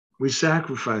we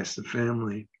sacrifice the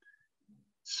family.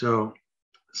 So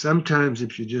sometimes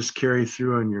if you just carry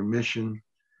through on your mission,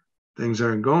 things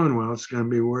aren't going well, it's going to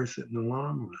be worth it in the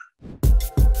long run.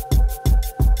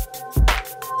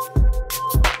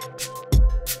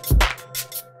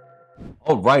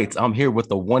 All right, I'm here with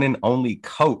the one and only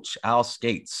Coach Al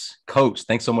Skates. Coach,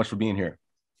 thanks so much for being here.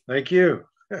 Thank you.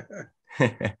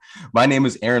 My name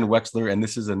is Aaron Wexler, and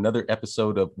this is another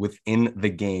episode of Within the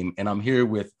Game. And I'm here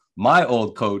with my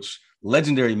old coach,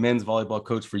 legendary men's volleyball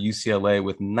coach for UCLA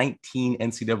with 19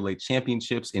 NCAA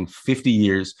championships in 50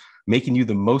 years, making you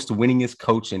the most winningest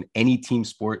coach in any team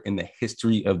sport in the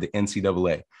history of the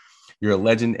NCAA. You're a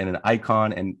legend and an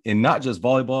icon, and in not just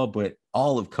volleyball, but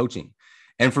all of coaching.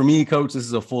 And for me, Coach, this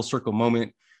is a full circle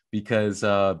moment because,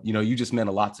 you just meant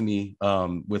a lot to me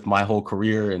with my whole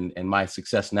career and my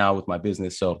success now with my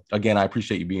business. So again, I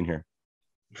appreciate you being here.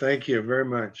 Thank you very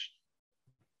much.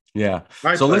 Yeah.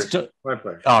 My pleasure.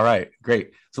 All right,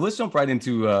 great. So let's jump right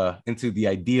into the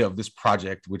idea of this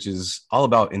project, which is all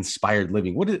about inspired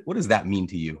living. What does that mean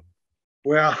to you?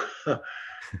 Well,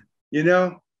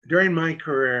 during my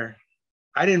career,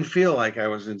 I didn't feel like I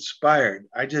was inspired.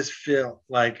 I just feel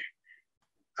like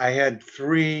I had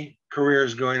three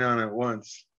careers going on at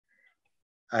once.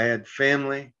 I had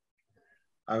family.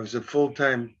 I was a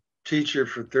full-time teacher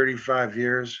for 35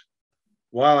 years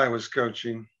while I was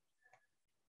coaching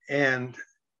and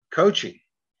coaching.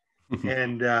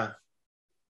 And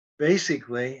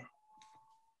basically,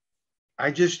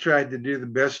 I just tried to do the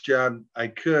best job I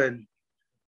could.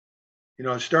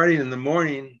 Starting in the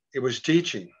morning, it was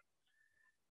teaching.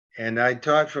 And I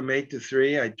taught from 8 to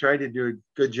 3. I tried to do a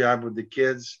good job with the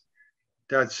kids,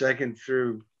 taught second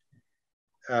through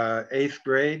 8th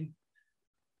grade.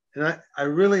 And I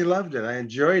really loved it. I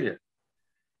enjoyed it.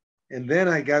 And then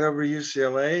I got over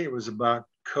UCLA. It was about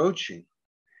coaching.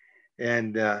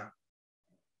 And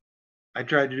I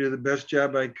tried to do the best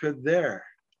job I could there.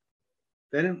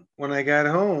 Then when I got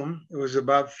home, it was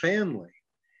about family.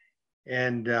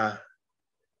 And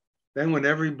then when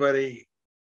everybody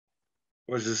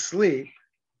was asleep,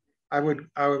 I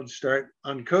would start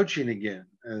on coaching again.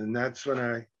 And that's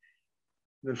when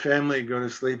the family would go to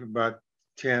sleep about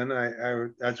 10.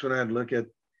 That's when I'd look at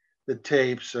the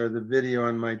tapes or the video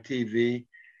on my TV.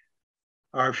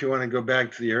 Or if you want to go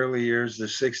back to the early years, the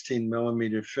 16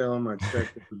 millimeter film, I'd start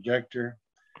the projector,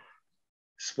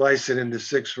 splice it into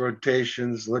 6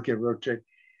 rotations, look at rotate.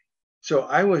 So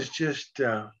I was just,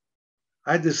 I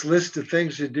had this list of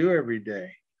things to do every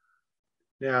day.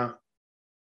 Now,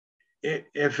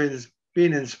 if it's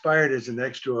being inspired is an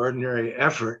extraordinary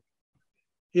effort,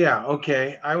 yeah,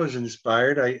 okay, I was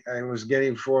inspired. I was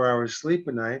getting 4 hours sleep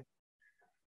a night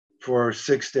for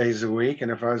 6 days a week.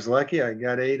 And if I was lucky, I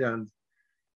got 8 on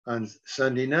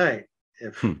Sunday night,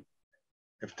 if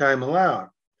time allowed.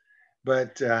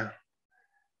 But,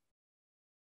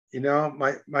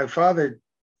 my father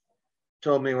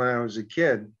told me when I was a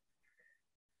kid,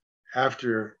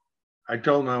 after I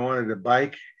told him I wanted a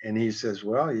bike, and he says,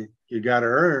 well, you got to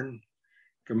earn. You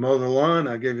can mow the lawn,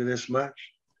 I'll give you this much.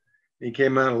 He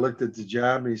came out and looked at the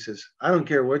job, and he says, I don't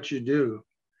care what you do.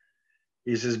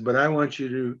 He says, but I want you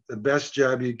to do the best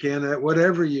job you can at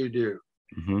whatever you do.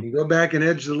 Mm-hmm. You go back and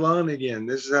edge the lawn again.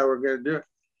 This is how we're going to do it.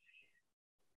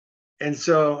 And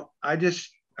so I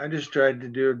just tried to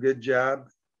do a good job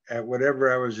at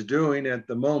whatever I was doing at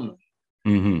the moment.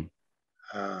 Mm-hmm.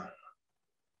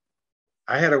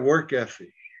 I had a work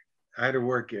ethic.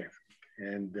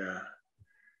 And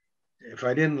if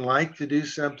I didn't like to do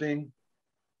something,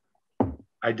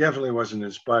 I definitely wasn't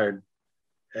inspired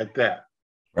at that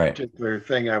particular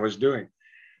thing I was doing.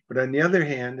 But on the other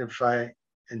hand, if I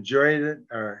enjoyed it,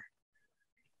 or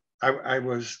I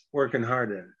was working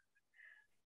hard at it.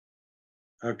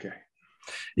 Okay.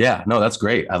 Yeah, no, that's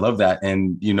great. I love that.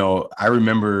 And, I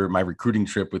remember my recruiting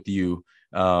trip with you.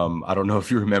 I don't know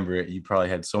if you remember it. You probably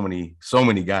had so many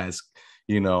guys,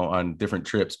 on different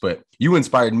trips, but you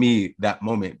inspired me that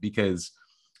moment because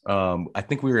I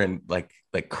think we were in like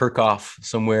Kirchhoff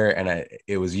somewhere, and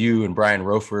it was you and Brian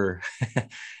Rofer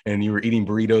and you were eating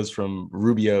burritos from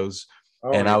Rubio's,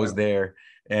 and yeah. I was there,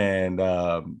 and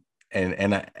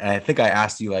I think I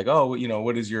asked you like, oh,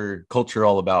 what is your culture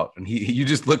all about? And you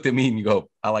just looked at me and you go,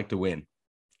 I like to win.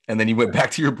 And then you went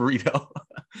back to your burrito.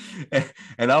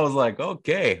 And I was like,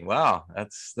 okay, wow,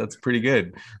 that's pretty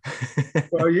good.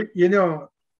 Well,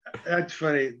 that's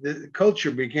funny. The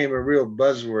culture became a real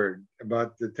buzzword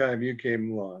about the time you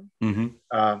came along.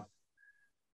 Mm-hmm.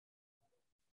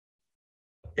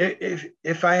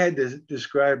 If I had to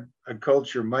describe a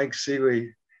culture, Mike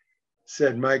Seeley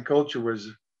said my culture was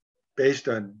based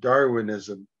on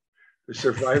Darwinism, the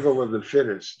survival of the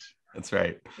fittest. That's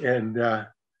right. And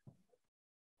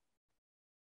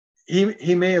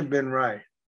he may have been right,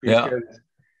 Yeah. because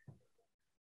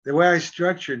the way I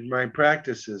structured my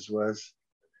practices was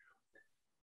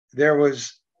there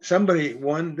was somebody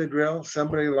won the drill,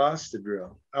 somebody lost the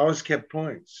drill. I always kept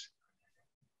points.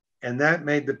 And that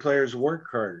made the players work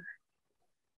harder.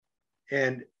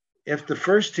 And if the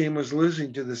first team was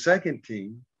losing to the second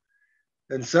team,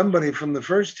 then somebody from the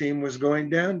first team was going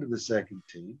down to the second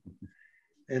team,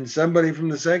 and somebody from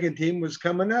the second team was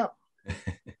coming up.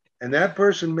 And that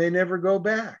person may never go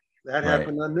back. That Right.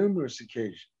 happened on numerous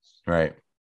occasions. Right.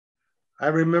 I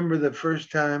remember the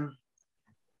first time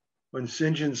when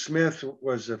St. John Smith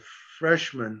was a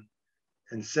freshman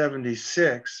in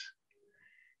 76,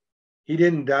 he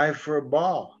didn't dive for a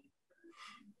ball.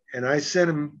 And I sent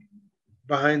him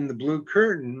behind the blue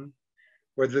curtain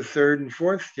where the third and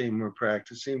fourth team were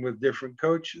practicing with different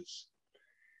coaches.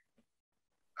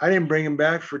 I didn't bring him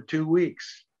back for 2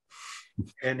 weeks.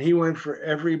 And he went for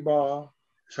every ball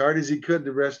as hard as he could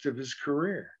the rest of his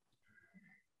career.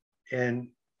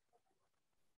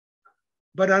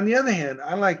 But on the other hand,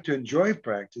 I like to enjoy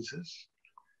practices.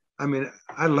 I mean,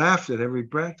 I laughed at every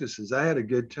practices. I had a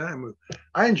good time.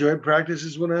 I enjoyed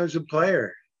practices when I was a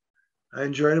player. I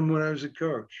enjoyed them when I was a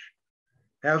coach.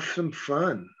 Have some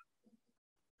fun.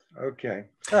 Okay.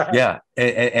 Yeah.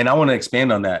 And I want to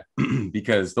expand on that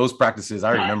because those practices,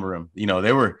 I remember them,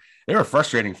 they were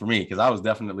frustrating for me because I was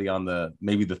definitely on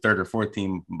maybe the third or fourth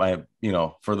team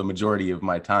for the majority of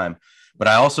my time. But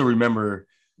I also remember,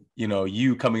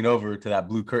 you coming over to that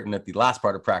blue curtain at the last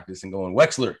part of practice and going,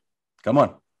 Wexler, come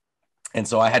on. And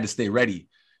so I had to stay ready,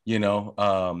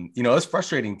 it's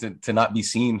frustrating to not be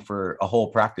seen for a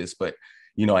whole practice, but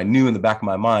I knew in the back of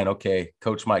my mind, okay,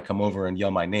 coach might come over and yell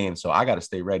my name. So I got to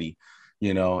stay ready,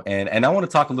 and I want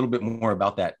to talk a little bit more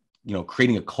about that,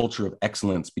 creating a culture of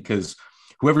excellence, because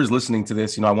whoever's listening to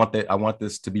this, I want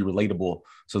this to be relatable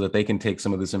so that they can take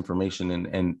some of this information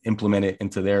and implement it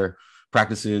into their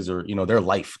practices or, their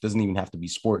life. It doesn't even have to be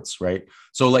sports. Right.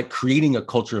 So like creating a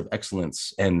culture of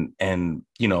excellence and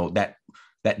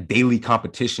that daily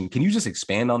competition. Can you just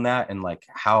expand on that and like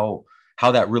how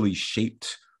that really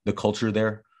shaped the culture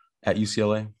there at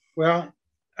UCLA? Well,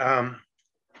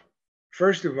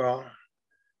 first of all,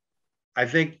 I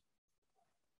think,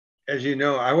 as you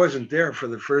know, I wasn't there for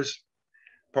the first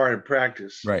part of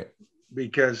practice. Right.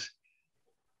 Because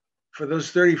for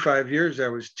those 35 years I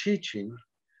was teaching,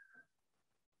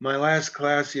 my last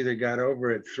class either got over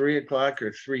at 3:00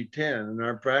 or 3:10, and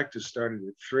our practice started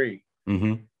at 3.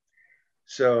 Mm-hmm.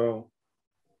 So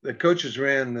the coaches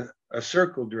ran a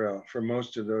circle drill for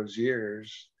most of those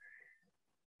years.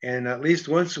 And at least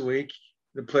once a week,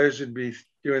 the players would be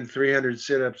doing 300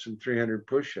 sit-ups and 300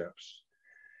 push-ups.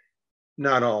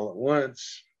 Not all at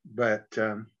once, but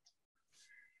I'm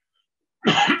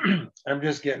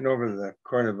just getting over the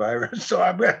coronavirus, so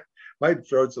my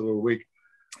throat's a little weak.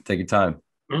 Take your time.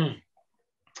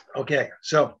 Okay,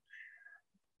 so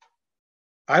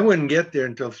I wouldn't get there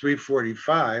until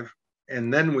 3:45,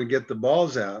 and then we'd get the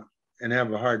balls out and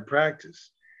have a hard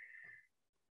practice.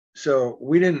 So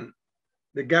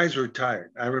the guys were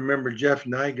tired. I remember Jeff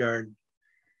Nygaard,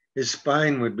 his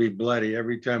spine would be bloody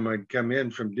every time I'd come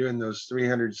in from doing those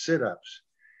 300 sit-ups.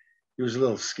 He was a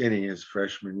little skinny his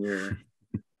freshman year,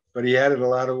 but he added a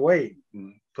lot of weight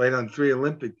and played on 3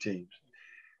 Olympic teams.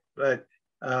 But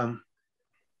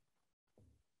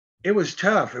it was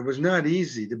tough. It was not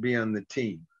easy to be on the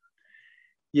team.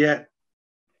 Yet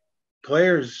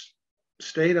players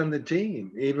stayed on the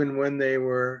team, even when they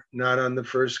were not on the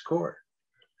first court.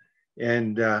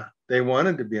 And they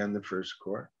wanted to be on the first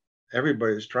court.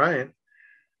 Everybody was trying.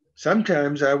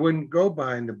 Sometimes I wouldn't go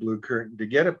behind the blue curtain to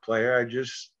get a player. I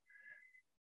just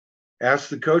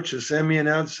asked the coach to send me an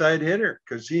outside hitter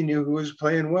because he knew who was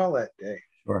playing well that day.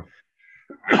 Sure.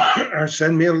 Or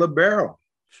send me a libero.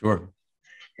 Sure.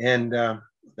 And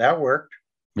that worked.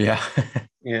 Yeah.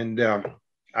 And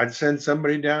I'd send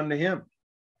somebody down to him.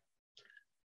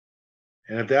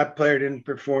 And if that player didn't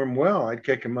perform well, I'd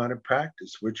kick him out of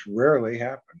practice, which rarely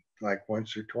happened, like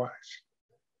once or twice.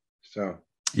 So,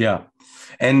 yeah.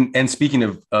 And speaking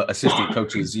of assistant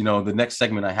coaches, the next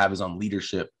segment I have is on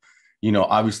leadership.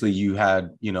 Obviously you had,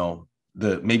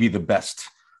 maybe the best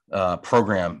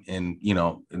program in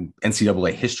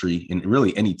NCAA history in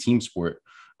really any team sport.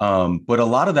 But a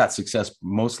lot of that success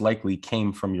most likely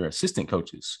came from your assistant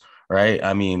coaches, right?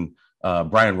 I mean,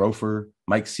 Brian Rofer,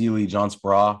 Mike Seeley, John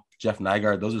Spraw, Jeff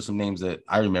Nygaard, those are some names that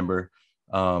I remember.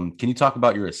 Can you talk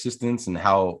about your assistants and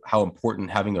how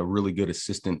important having a really good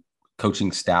assistant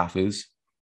coaching staff is?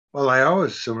 Well, I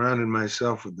always surrounded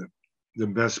myself with the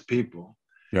best people.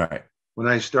 Right. When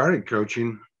I started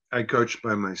coaching, I coached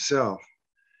by myself.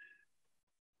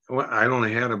 Well, I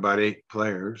only had about 8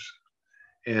 players,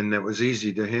 and that was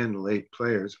easy to handle 8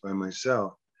 players by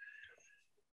myself.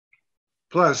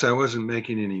 Plus, I wasn't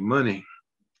making any money.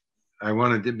 I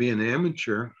wanted to be an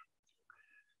amateur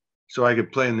so I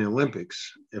could play in the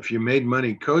Olympics. If you made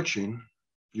money coaching,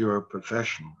 you're a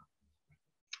professional.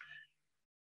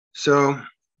 So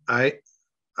I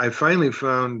finally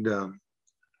found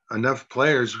enough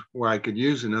players where I could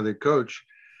use another coach.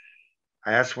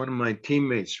 I asked one of my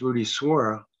teammates, Rudy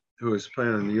Suara, who was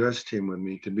playing on the U.S. team with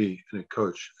me, to be a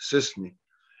coach, assist me.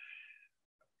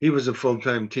 He was a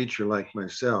full-time teacher like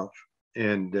myself,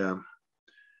 and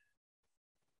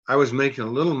I was making a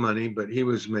little money, but he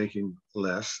was making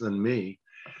less than me.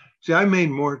 See, I made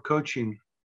more coaching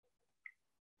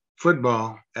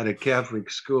football at a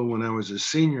Catholic school when I was a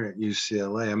senior at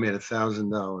UCLA. I made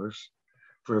 $1,000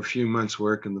 for a few months'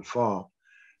 work in the fall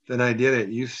than I did at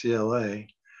UCLA.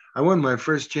 I won my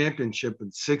first championship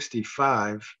at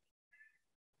 65.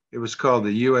 It was called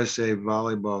the USA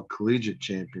Volleyball Collegiate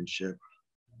Championship.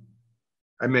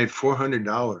 I made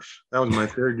 $400. That was my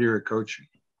third year of coaching.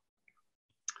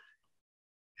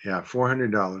 Yeah,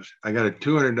 $400. I got a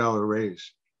 $200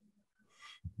 raise.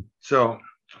 So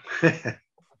that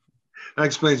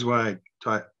explains why I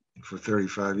taught for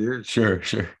 35 years. Sure.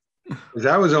 Because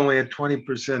I was only a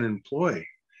 20% employee.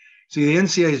 See, the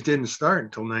NCAAs didn't start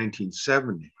until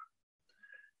 1970.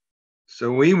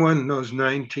 So we won those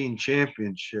 19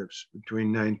 championships between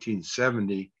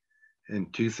 1970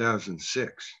 and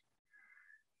 2006.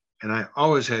 And I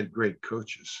always had great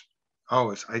coaches.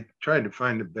 Always. I tried to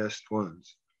find the best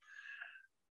ones.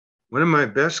 One of my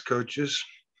best coaches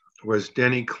was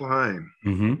Denny Klein.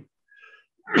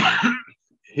 Mm-hmm.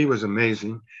 He was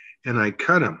amazing. And I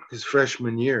cut him his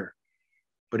freshman year,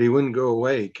 but he wouldn't go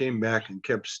away. He came back and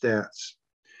kept stats.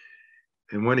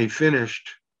 And when he finished,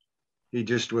 he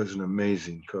just was an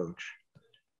amazing coach.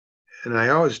 And I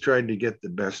always tried to get the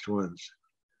best ones.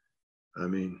 I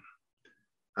mean,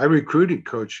 I recruited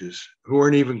coaches who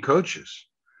weren't even coaches.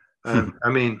 I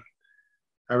mean,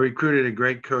 I recruited a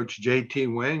great coach, J.T.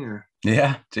 Wanger.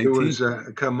 Yeah, JT. Who was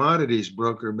a commodities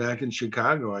broker back in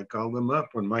Chicago. I called him up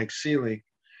when Mike Seeley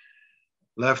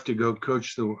left to go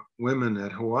coach the women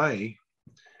at Hawaii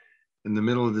in the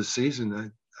middle of the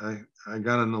season. I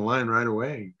got on the line right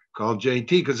away, called JT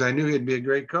because I knew he'd be a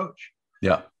great coach.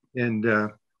 Yeah. And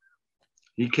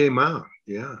he came out.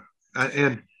 Yeah.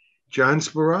 And John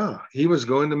Spera, he was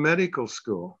going to medical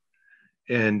school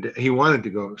and he wanted to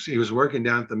go. He was working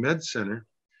down at the Med Center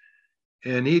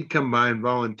and he'd come by and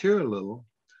volunteer a little.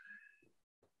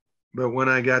 But when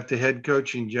I got the head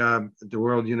coaching job at the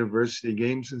World University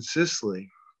Games in Sicily,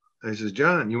 I said,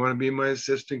 John, you want to be my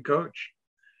assistant coach?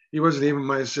 He wasn't even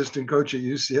my assistant coach at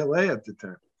UCLA at the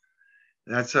time.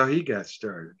 That's how he got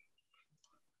started.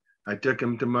 I took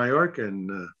him to Mallorca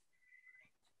in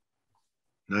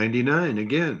 99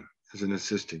 again as an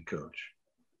assistant coach.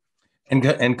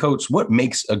 And coach, what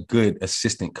makes a good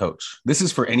assistant coach? This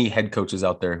is for any head coaches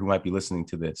out there who might be listening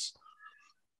to this.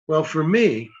 Well, for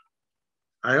me,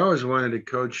 I always wanted a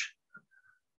coach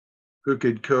who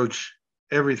could coach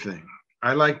everything.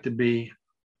 I like to be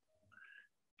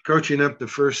coaching up the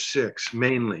first 6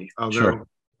 mainly, although sure.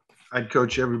 I'd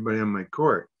coach everybody on my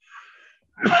court.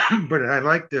 But I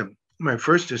liked my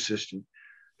first assistant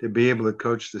to be able to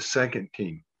coach the second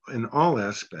team in all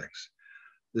aspects.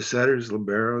 The setters,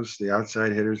 liberos, the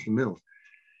outside hitters, the middle.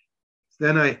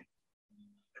 Then I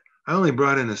only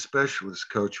brought in a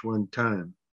specialist coach one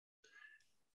time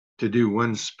to do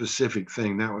one specific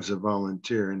thing. That was a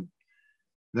volunteer. And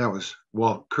that was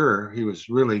Walt Kerr. He was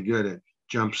really good at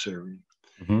jump serving.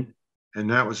 Mm-hmm. And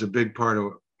that was a big part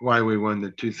of why we won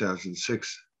the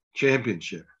 2006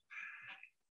 championship.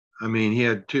 I mean, he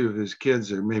had 2 of his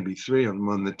kids, or maybe 3 of them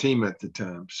on the team at the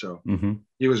time. So mm-hmm.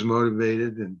 He was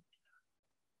motivated and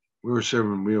we were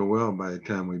serving real well by the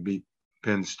time we beat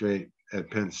Penn State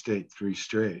 3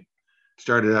 straight.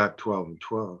 Started out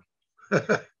 12-12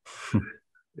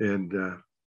 and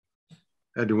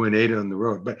had to win 8 on the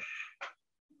road. But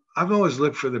I've always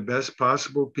looked for the best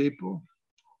possible people.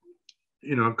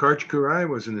 You know, Karch Kiraly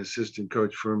was an assistant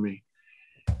coach for me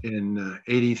in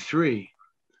 83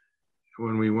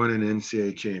 when we won an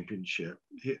NCAA championship.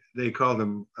 They called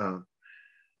him,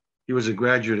 he was a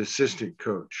graduate assistant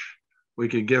coach. We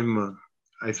could give him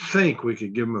I think we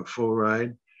could give him a full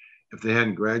ride if they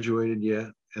hadn't graduated yet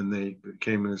and they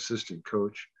became an assistant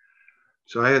coach.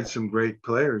 So I had some great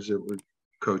players that were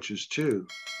coaches too.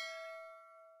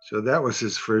 So that was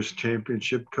his first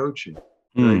championship coaching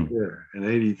right there in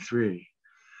 83.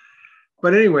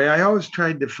 But anyway, I always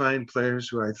tried to find players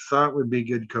who I thought would be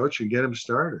good coach and get them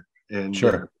started. And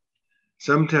sure.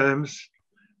 sometimes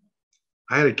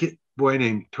I had a boy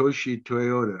named Toshi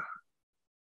Toyota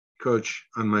coach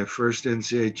on my first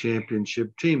NCAA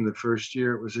championship team. The first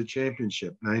year it was a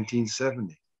championship,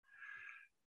 1970.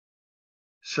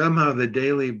 Somehow the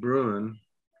Daily Bruin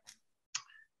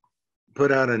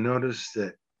put out a notice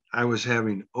that I was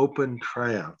having open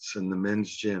tryouts in the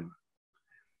men's gym.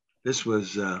 This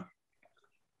was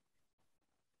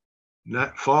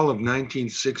not fall of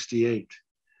 1968.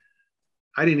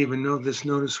 I didn't even know this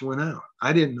notice went out.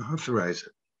 I didn't authorize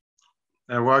it.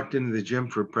 I walked into the gym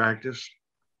for practice.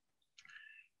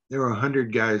 There were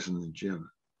 100 guys in the gym.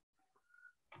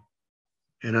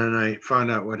 And then I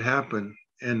found out what happened.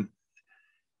 And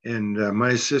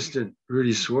my assistant,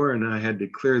 Rudy Swore, and I had to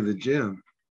clear the gym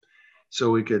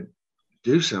so we could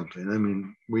do something. I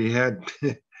mean, we had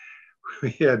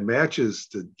we had matches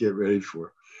to get ready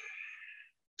for.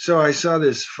 So I saw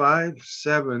this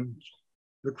 5'7",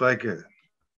 looked like a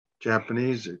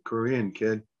Japanese or Korean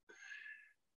kid.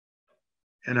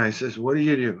 And I says, "What do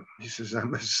you do?" He says,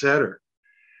 "I'm a setter."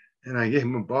 And I gave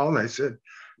him a ball and I said,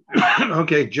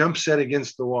 "Okay, jump set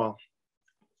against the wall."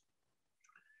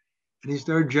 And he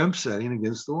started jump setting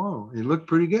against the wall. He looked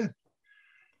pretty good.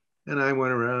 And I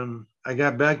went around, I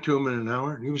got back to him in an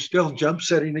hour and he was still jump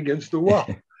setting against the wall.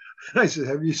 I said,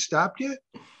 "Have you stopped yet?"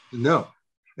 "No."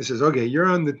 I says, "Okay, you're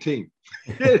on the team."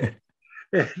 And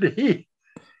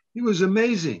he was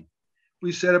amazing.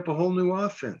 We set up a whole new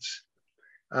offense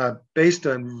based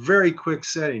on very quick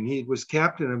setting. He was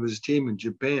captain of his team in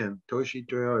Japan, Toshi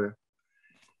Toyota.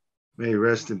 May he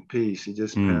rest in peace. He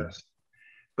just passed.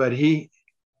 But he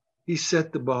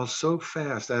set the ball so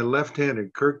fast. I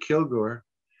left-handed Kirk Kilgore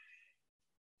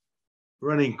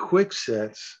running quick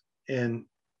sets, and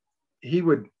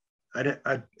I'd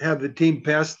have the team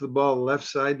pass the ball left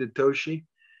side to Toshi,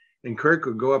 and Kirk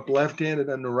would go up left-handed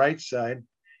on the right side,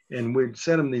 and we'd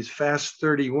send him these fast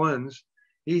 31s.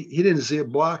 He didn't see a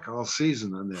block all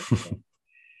season on that.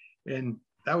 And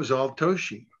that was all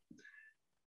Toshi.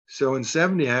 So in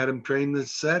 70, I had him train the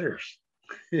setters.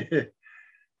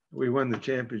 We won the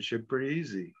championship pretty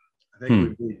easy. I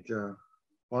think we beat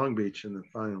Long Beach in the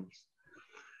finals.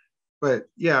 But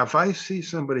yeah, if I see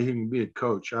somebody who can be a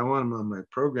coach, I want them on my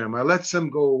program. I let some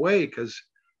go away because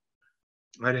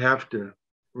I'd have to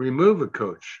remove a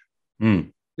coach.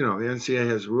 You know, the NCAA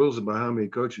has rules about how many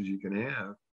coaches you can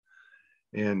have.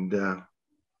 And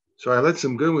so I let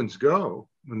some good ones go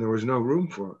when there was no room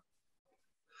for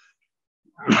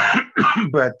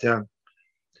it. But you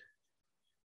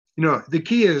know, the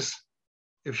key is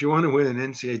if you want to win an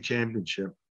NCAA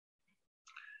championship,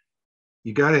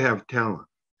 you got to have talent.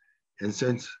 And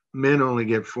since men only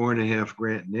get 4.5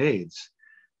 grant and aids,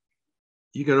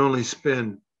 you can only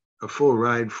spend a full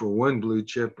ride for one blue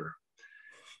chipper.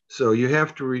 So you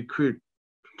have to recruit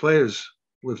players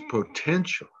with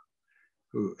potential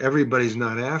who everybody's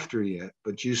not after yet,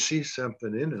 but you see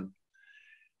something in him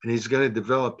and he's going to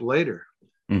develop later.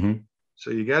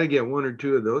 So you got to get one or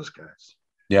two of those guys.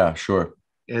 Yeah, sure.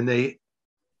 And they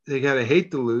got to hate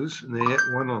to lose and they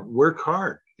want to work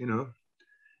hard, you know.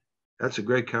 That's a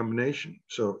great combination.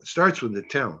 So it starts with the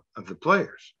talent of the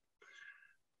players.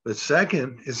 But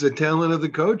second is the talent of the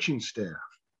coaching staff.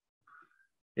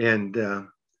 And,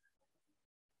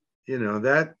 you know,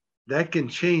 that can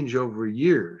change over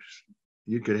years.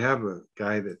 You could have a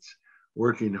guy that's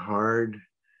working hard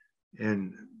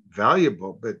and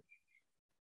valuable, but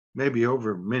maybe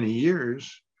over many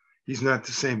years, he's not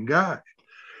the same guy.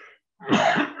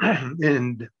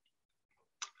 And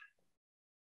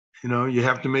you know, you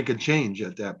have to make a change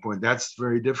at that point. That's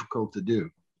very difficult to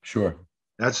do. Sure.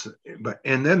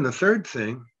 And then the third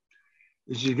thing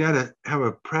is you got to have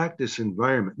a practice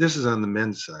environment. This is on the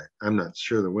men's side. I'm not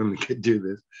sure the women could do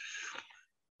this,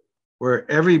 where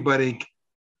everybody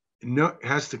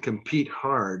has to compete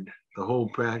hard the whole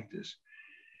practice.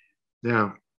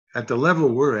 Now, at the level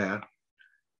we're at,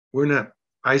 we're not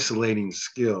isolating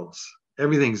skills.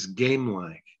 Everything's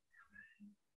game-like.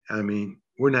 I mean,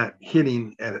 we're not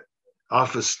hitting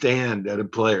off a stand at a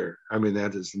player. I mean,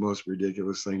 that is the most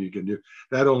ridiculous thing you can do.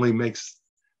 That only makes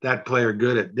that player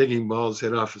good at digging balls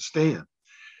hit off a stand.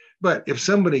 But if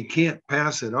somebody can't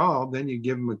pass at all, then you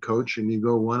give them a coach and you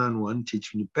go one-on-one,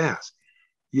 teach them to pass.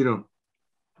 You don't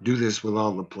do this with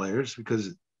all the players because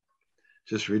it's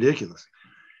just ridiculous.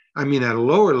 I mean, at a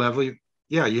lower level,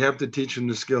 yeah, you have to teach them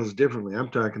the skills differently. I'm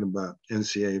talking about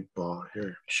NCAA ball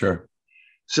here. Sure.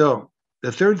 So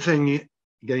the third thing,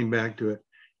 getting back to it,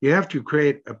 you have to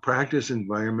create a practice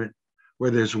environment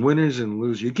where there's winners and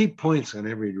losers. You keep points on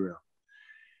every drill.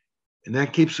 And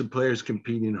that keeps the players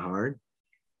competing hard.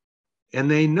 And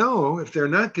they know if they're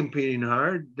not competing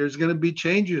hard, there's going to be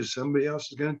changes. Somebody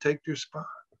else is going to take their spot.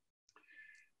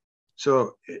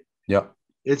 So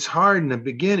it's hard in the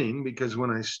beginning because when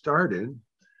I started,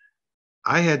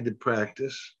 I had to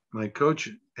practice. My coach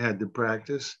had to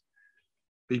practice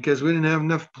because we didn't have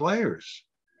enough players.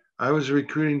 I was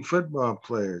recruiting football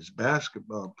players,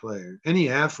 basketball players, any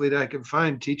athlete I could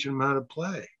find, teaching them how to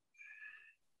play.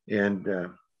 And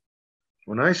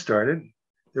when I started,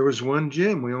 there was one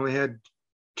gym. We only had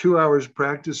 2 hours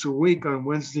practice a week on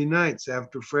Wednesday nights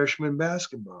after freshman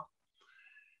basketball.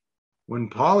 When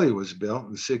Pauley was built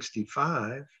in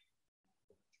 '65,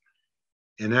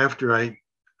 and after I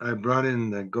brought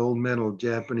in the gold medal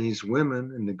Japanese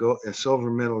women and the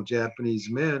silver medal Japanese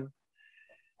men,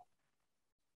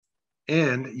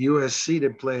 and USC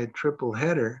to play a triple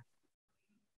header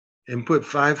and put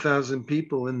 5,000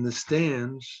 people in the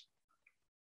stands,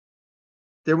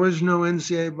 there was no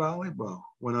NCAA volleyball.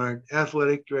 When our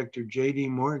athletic director, J.D.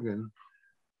 Morgan,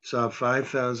 saw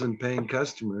 5,000 paying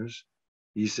customers,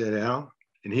 he said, Al,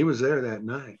 and he was there that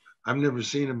night. I've never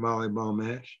seen a volleyball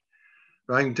match,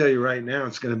 but I can tell you right now,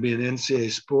 it's going to be an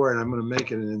NCAA sport. I'm going to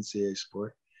make it an NCAA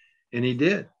sport. And he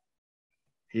did.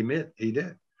 He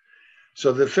did.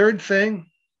 So the third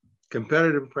thing,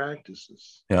 competitive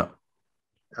practices. Yeah.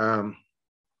 I'm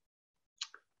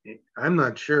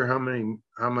not sure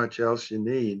how much else you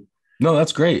need. No,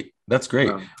 that's great. That's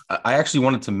great. I actually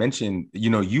wanted to mention,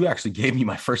 you actually gave me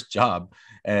my first job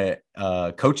at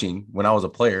coaching when I was a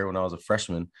player, when I was a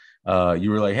freshman.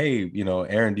 You were like, hey,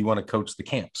 Aaron, do you want to coach the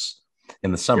camps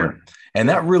in the summer? Yeah. And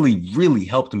that really, really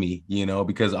helped me,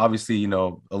 because obviously,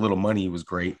 a little money was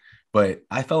great, but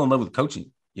I fell in love with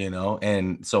coaching,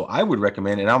 and so I would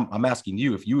recommend, and I'm asking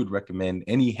you if you would recommend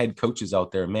any head coaches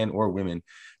out there, men or women,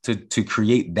 to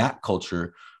create that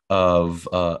culture of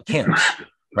camps,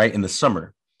 right, in the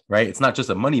summer, right? It's not just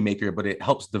a moneymaker, but it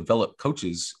helps develop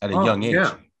coaches at a young age,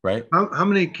 right? How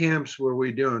many camps were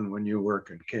we doing when you work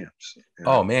in camps?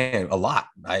 Oh man, a lot.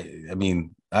 I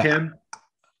mean, 10?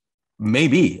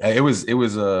 Maybe it was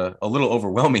a little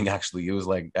overwhelming. Actually, it was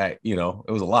like it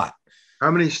was a lot. How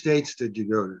many states did you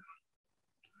go to?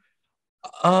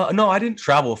 No, I didn't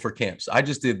travel for camps. I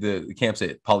just did the camps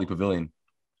at Pauley Pavilion.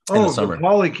 In the summer.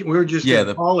 We were just in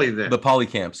Pauley then. The Pauley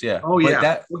camps, yeah. Oh,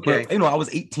 but okay. But, I was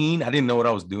 18. I didn't know what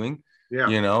I was doing. Yeah.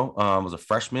 I was a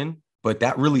freshman, but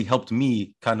that really helped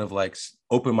me kind of like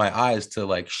open my eyes to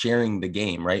like sharing the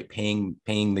game, right? Paying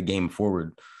the game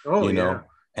forward. Oh, yeah.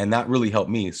 And that really helped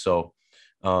me. So,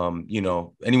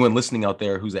 anyone listening out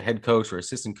there who's a head coach or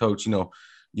assistant coach,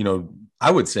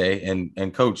 I would say,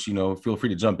 and coach, feel free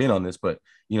to jump in on this, but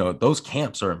those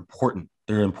camps are important.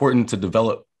 They're important to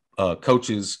develop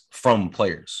coaches from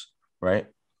players, right?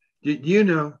 Do you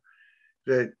know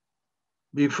that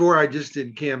before I just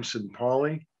did camps in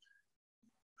Pauley,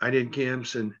 I did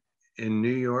camps in New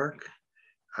York,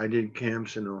 I did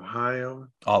camps in Ohio,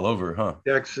 all over, huh?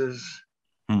 Texas,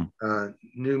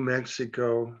 New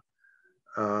Mexico,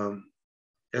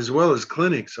 as well as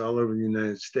clinics all over the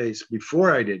United States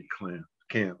before I did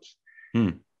camps.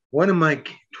 One of my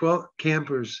 12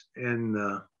 campers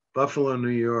in Buffalo, New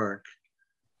York,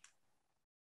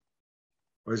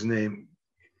 was named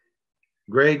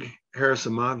Greg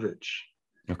Harasimovich.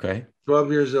 Okay.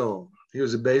 12 years old. He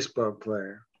was a baseball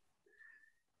player.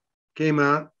 Came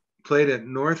out, played at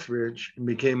Northridge, and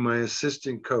became my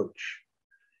assistant coach.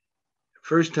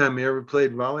 First time he ever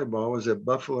played volleyball was at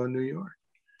Buffalo, New York.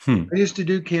 I used to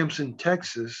do camps in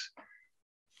Texas.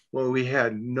 Well, we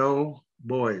had no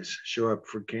boys show up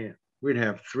for camp. We'd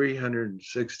have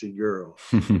 360 girls.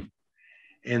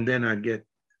 And then I'd get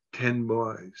 10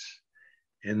 boys,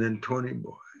 and then 20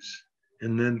 boys,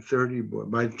 and then 30 boys.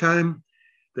 By the time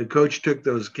the coach took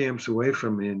those camps away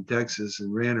from me in Texas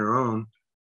and ran her own,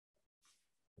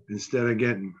 instead of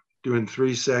doing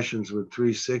 3 sessions with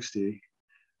 360,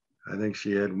 I think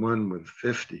she had one with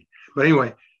 50. But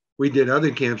anyway, we did other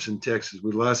camps in Texas.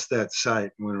 We lost that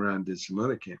site and went around and did some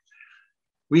other camps.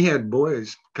 We had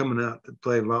boys coming out to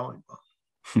play volleyball.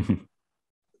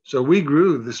 So we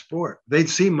grew the sport. They'd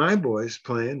see my boys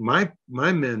playing, my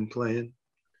men playing.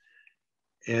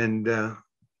 And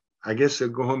I guess they'll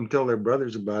go home and tell their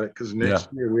brothers about it, because next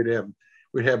year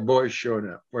we'd have boys showing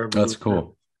up. That's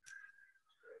cool.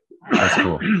 That's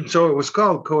cool. So it was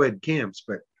called co-ed camps,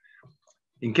 but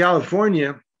in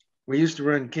California, we used to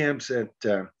run camps at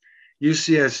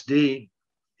UCSD,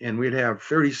 and we'd have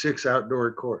 36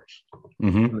 outdoor courts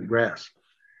on the grass,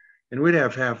 and we'd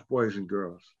have half boys and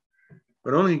girls,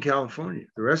 but only in California.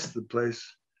 The rest of the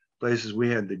places we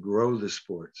had to grow the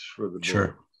sports for the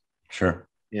boys. Sure.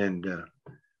 And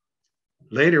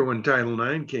later, when Title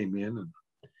IX came in, and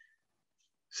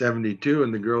 72,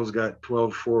 and the girls got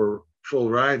 12 for full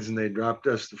rides, and they dropped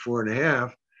us to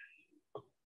 4.5.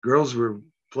 Girls were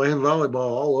playing volleyball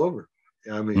all over.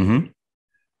 I mean,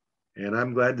 and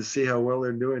I'm glad to see how well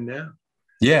they're doing now.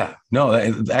 Yeah, no,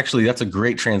 actually, that's a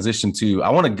great transition to. I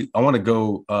want to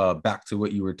go back to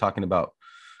what you were talking about,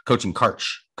 coaching Karch,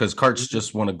 because Karch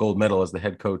just won a gold medal as the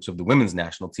head coach of the women's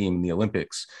national team in the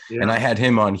Olympics, and I had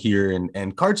him on here,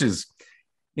 and Karch is,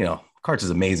 Karch is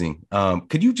amazing.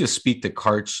 Could you just speak to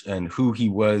Karch and who he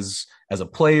was as a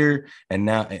player and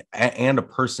now and a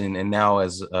person, and now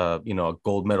as a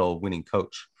gold medal winning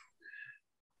coach?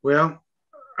 Well,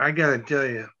 I got to tell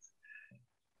you,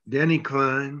 Denny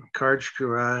Klein, Karch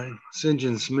Kiraly, St.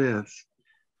 John Smith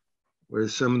were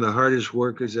some of the hardest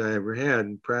workers I ever had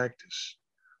in practice.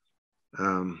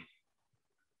 I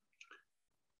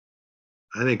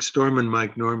think Stormin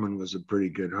Mike Norman was a pretty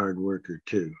good hard worker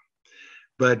too.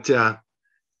 But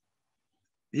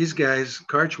these guys,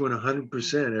 Karch went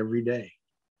 100%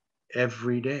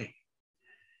 every day.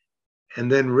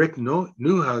 And then Rick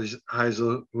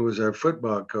Neuheisel, who was our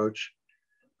football coach,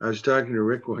 I was talking to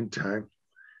Rick one time.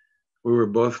 We were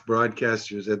both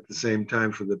broadcasters at the same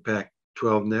time for the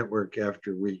Pac-12 network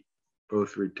after we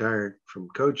both retired from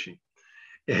coaching.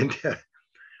 And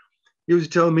he was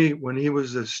telling me when he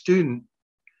was a student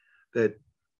that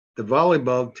the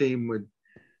volleyball team would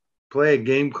play a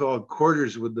game called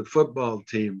quarters with the football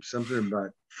team, something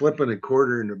about flipping a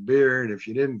quarter in a beer. And if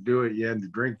you didn't do it, you had to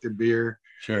drink the beer.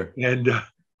 Sure. And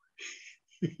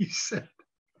he said,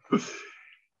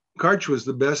 Karch was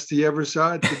the best he ever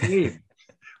saw at the game.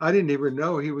 I didn't even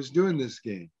know he was doing this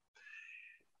game.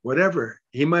 Whatever,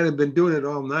 he might have been doing it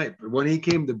all night, but when he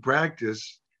came to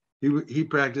practice, he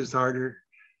practiced harder.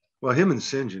 Well, him and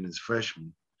St. John as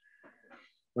freshmen,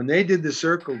 when they did the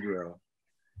circle drill,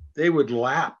 they would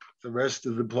lap the rest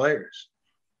of the players.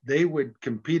 They would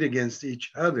compete against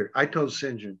each other. I told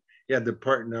St. John he had to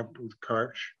partner up with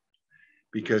Karch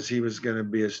because he was going to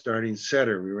be a starting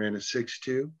setter. We ran a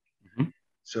 6-2.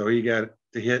 So he got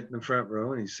to hit in the front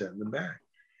row and he sat in the back.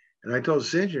 And I told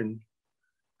St. John,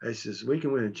 I says, we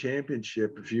can win a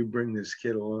championship if you bring this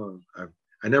kid along.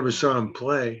 I never saw him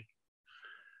play.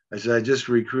 I said, I just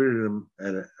recruited him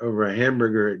over a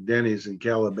hamburger at Denny's in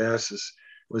Calabasas.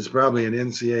 It was probably an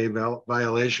NCAA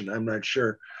violation. I'm not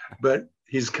sure, but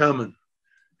he's coming,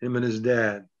 him and his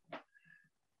dad,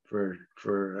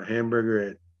 for a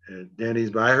hamburger at Denny's.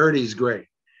 But I heard he's great.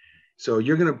 So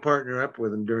you're going to partner up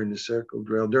with him during the circle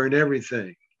drill, during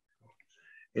everything.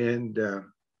 And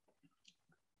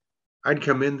I'd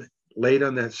come in late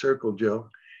on that circle drill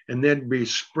and then be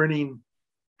sprinting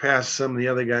past some of the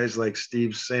other guys like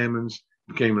Steve Salmons,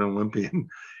 became an Olympian,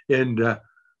 and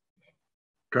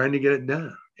trying to get it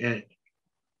done. And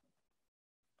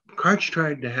Karch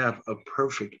tried to have a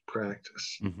perfect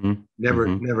practice.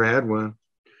 Never had one,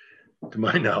 to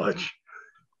my knowledge.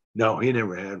 No, he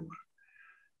never had one.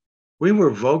 We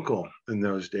were vocal in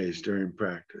those days during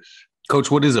practice. Coach,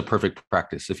 what is a perfect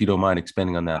practice, if you don't mind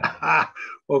expanding on that?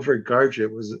 Well, for Karch,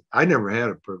 I never had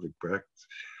a perfect practice.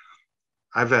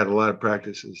 I've had a lot of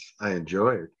practices I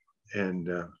enjoyed and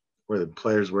where the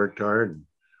players worked hard and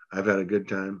I've had a good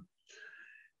time.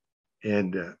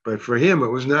 And but for him, it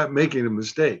was not making a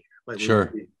mistake. Like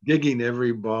sure. Digging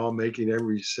every ball, making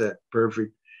every set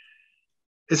perfect.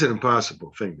 It's an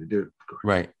impossible thing to do.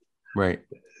 Right.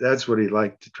 That's what he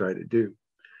liked to try to do.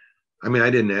 I mean, I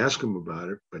didn't ask him about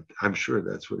it, but I'm sure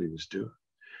that's what he was doing.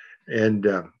 And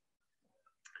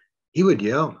he would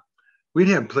yell. We'd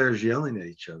have players yelling at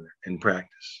each other in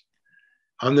practice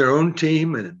on their own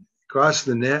team and across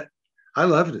the net. I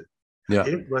loved it. Yeah.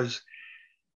 It was,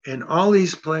 and all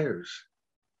these players,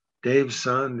 Dave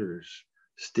Saunders,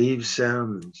 Steve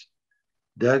Salmons,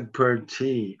 Doug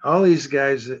Pertee, all these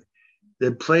guys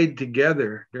that played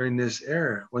together during this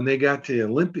era, when they got to the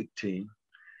Olympic team,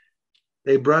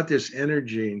 they brought this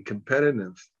energy and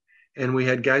competitive. And we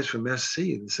had guys from SC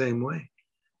the same way.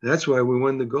 That's why we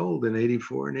won the gold in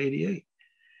 84 and 88,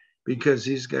 because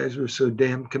these guys were so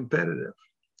damn competitive.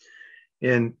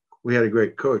 And we had a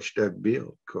great coach, Doug Beal,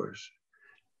 of course,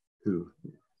 who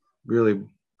really,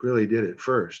 really did it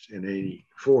first in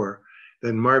 84.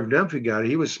 Then Marv Dunphy got it.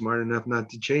 He was smart enough not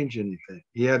to change anything.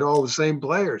 He had all the same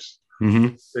players.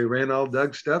 They ran all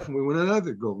Doug's stuff and we won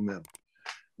another gold medal.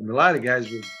 And a lot of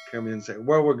guys would come in and say,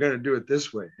 well, we're going to do it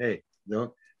this way. Hey,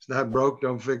 no, it's not broke,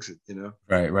 don't fix it,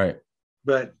 Right.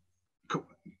 But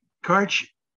Karch,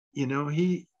 he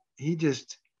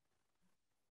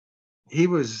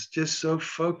was just so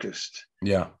focused.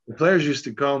 Yeah. The players used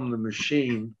to call him the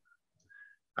machine.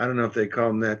 I don't know if they call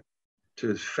him that to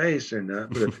his face or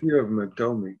not, but a few of them have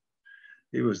told me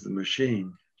he was the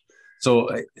machine. So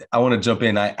I want to jump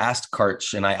in. I asked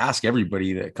Karch, and I ask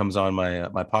everybody that comes on my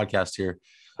podcast here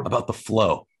about the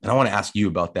flow, and I want to ask you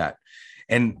about that.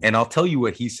 And I'll tell you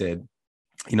what he said.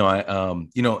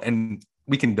 And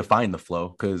we can define the flow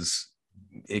because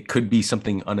it could be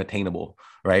something unattainable,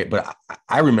 right? But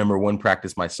I remember one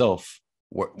practice myself,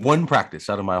 one practice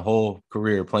out of my whole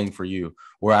career playing for you,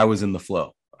 where I was in the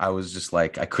flow. I was just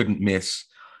like I couldn't miss,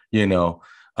 you know,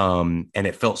 and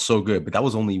it felt so good. But that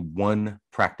was only one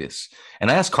practice,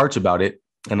 and I asked Karch about it,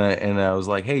 and I was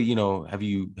like, hey, have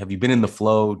you been in the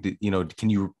flow? Can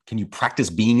you practice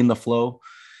being in the flow?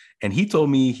 And he told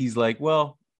me, he's like,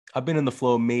 well, I've been in the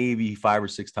flow maybe 5 or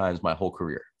 6 times my whole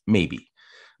career, maybe.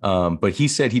 But he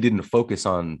said he didn't focus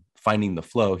on finding the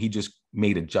flow. He just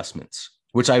made adjustments,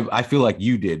 which I feel like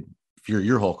you did for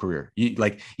your whole career. You,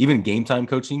 like even game time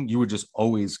coaching, you were just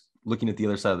always looking at the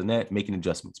other side of the net, making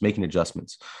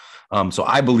adjustments. So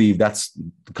I believe that's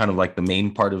kind of like the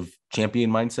main part of champion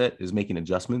mindset is making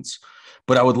adjustments.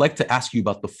 But I would like to ask you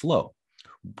about the flow.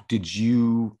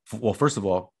 Well, first of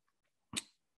all,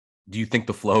 do you think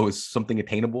the flow is something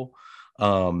attainable?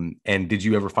 And did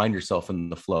you ever find yourself in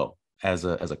the flow as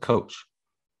a coach?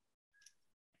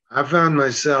 I found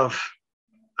myself,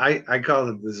 I call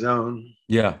it the zone.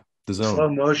 Yeah, the zone. Slow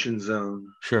motion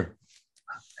zone. Sure.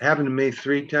 It happened to me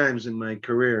 3 times in my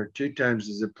career, 2 times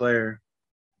as a player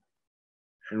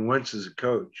and once as a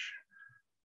coach.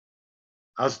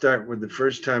 I'll start with the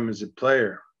first time as a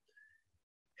player.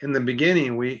 In the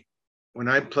beginning, when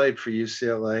I played for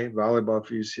UCLA, volleyball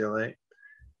for UCLA,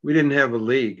 we didn't have a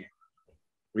league.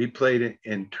 We played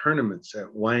in tournaments at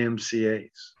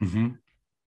YMCA's. Mm-hmm.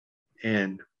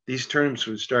 And these tournaments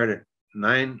would start at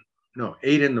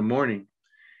 8 in the morning.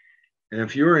 And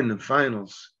if you were in the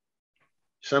finals,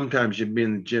 sometimes you'd be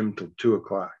in the gym till 2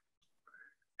 o'clock.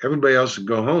 Everybody else would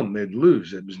go home. They'd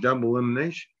lose. It was double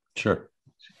elimination. Sure.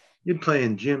 You'd play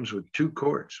in gyms with 2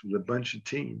 courts with a bunch of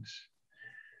teams.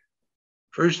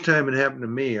 First time it happened to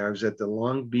me, I was at the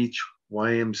Long Beach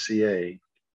YMCA,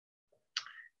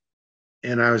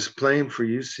 and I was playing for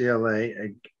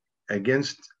UCLA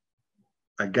against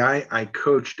a guy I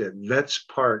coached at Vets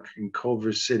Park in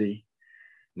Culver City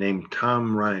named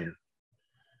Tom Ryan.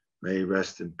 May he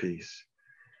rest in peace.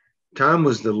 Tom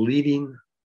was the leading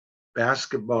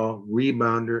basketball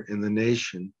rebounder in the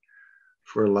nation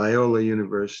for Loyola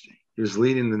University. He was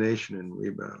leading the nation in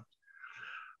rebound.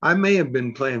 I may have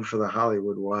been playing for the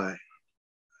Hollywood Y,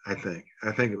 I think.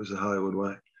 I think it was the Hollywood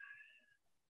Y.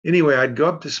 Anyway, I'd go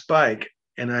up to Spike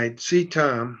and I'd see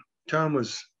Tom. Tom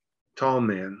was a tall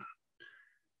man.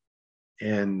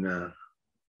 And I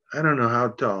don't know how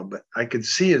tall, but I could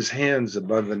see his hands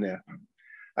above the net.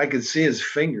 I could see his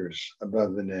fingers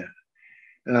above the net.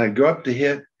 And I'd go up to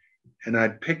hit and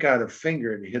I'd pick out a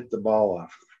finger and hit the ball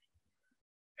off.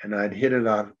 And I'd hit it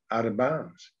out of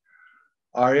bounds.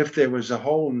 Or if there was a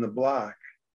hole in the block,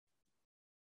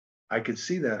 I could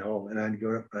see that hole and I'd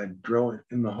go up and I'd drill it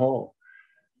in the hole.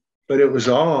 But it was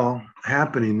all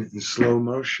happening in slow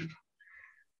motion.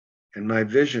 And my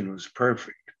vision was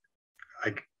perfect.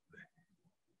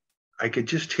 I could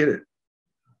just hit it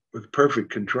with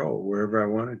perfect control wherever I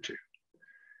wanted to.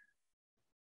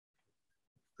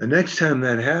 The next time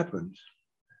that happened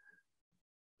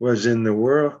was in the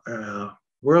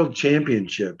World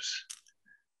Championships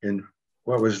in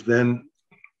what was then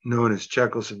known as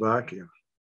Czechoslovakia.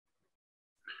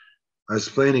 I was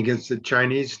playing against the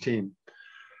Chinese team.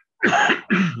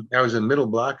 I was a middle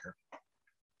blocker.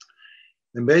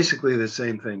 And basically the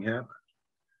same thing happened.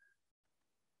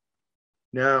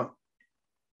 Now,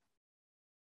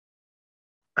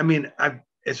 I mean,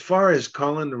 as far as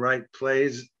calling the right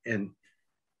plays and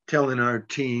telling our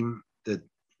team that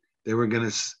they were going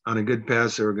to, on a good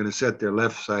pass, they were going to set their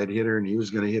left side hitter and he was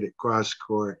going to hit it cross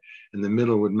court and the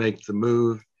middle would make the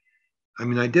move. I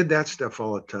mean, I did that stuff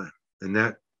all the time.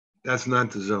 And that's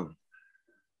not the zone.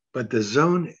 But the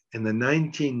zone in the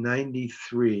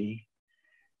 1993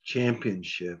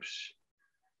 championships,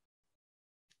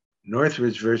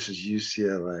 Northridge versus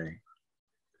UCLA,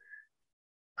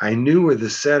 I knew where the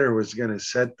setter was going to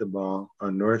set the ball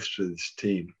on Northridge's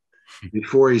team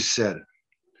before he set it.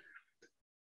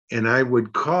 And I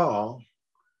would call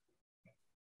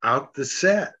out the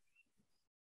set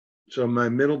so my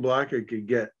middle blocker could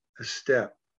get a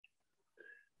step.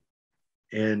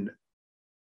 And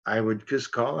I would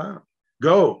just call out,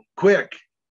 go, quick,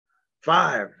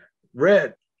 5,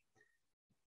 red.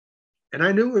 And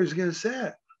I knew where he was going to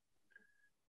set.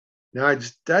 Now, I'd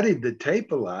studied the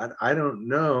tape a lot. I don't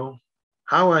know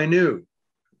how I knew.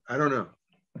 I don't know,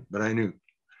 but I knew.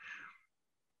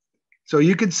 So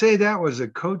you could say that was a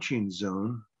coaching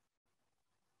zone.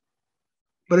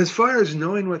 But as far as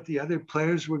knowing what the other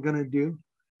players were going to do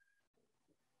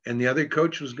and the other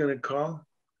coach was going to call,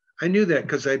 I knew that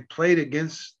because I played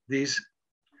against these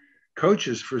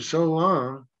coaches for so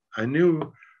long. I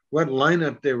knew what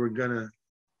lineup they were going to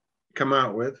come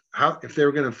out with, how if they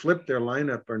were going to flip their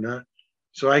lineup or not,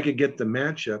 so I could get the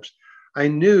matchups. I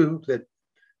knew that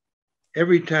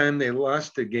every time they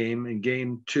lost a game in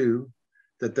game 2,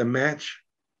 that the match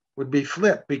would be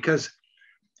flipped because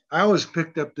I always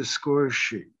picked up the score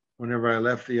sheet whenever I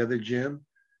left the other gym,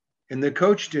 and the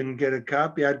coach didn't get a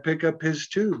copy. I'd pick up his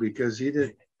too because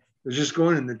it was just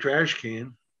going in the trash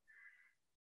can.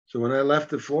 So when I left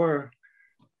the floor,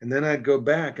 and then I'd go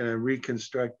back and I'd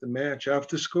reconstruct the match off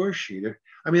the score sheet.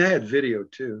 I mean, I had video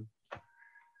too.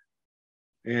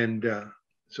 And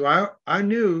so I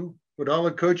knew what all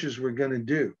the coaches were going to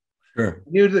do. Sure. I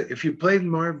knew that if you played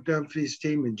Marv Dunphy's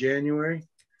team in January,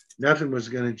 nothing was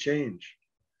going to change.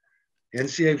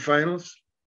 NCAA finals,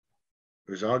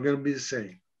 it was all going to be the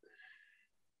same.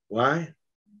 Why?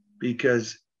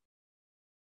 Because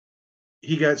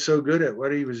he got so good at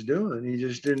what he was doing, he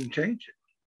just didn't change it.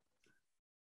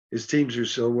 His teams are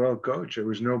so well coached, there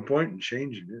was no point in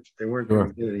changing it. They weren't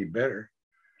going to get any better.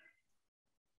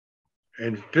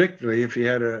 And particularly if he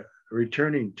had a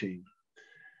returning team.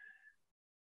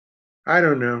 I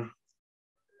don't know.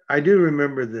 I do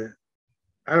remember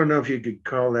I don't know if you could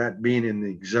call that being in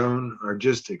the zone or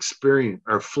just experience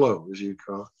or flow, as you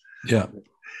call it. Yeah.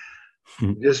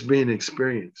 Just being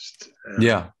experienced.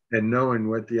 Yeah. And knowing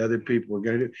what the other people were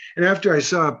going to do. And after I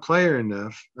saw a player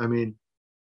enough, I mean,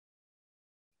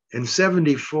 in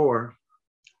 74,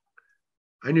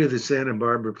 I knew the Santa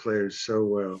Barbara players so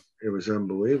well. It was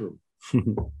unbelievable.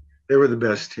 They were the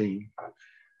best team.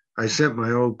 I sent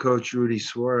my old coach, Rudy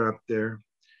Swore, up there.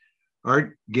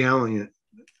 Art Galliant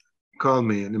called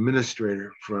me, an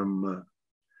administrator from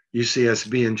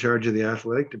UCSB in charge of the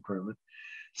athletic department,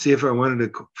 see if I wanted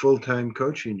a full-time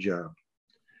coaching job.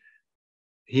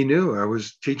 He knew I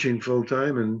was teaching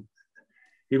full-time, and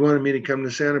he wanted me to come to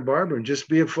Santa Barbara and just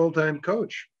be a full-time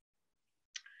coach.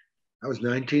 That was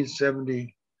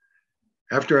 1970.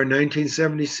 After our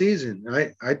 1970 season,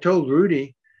 I told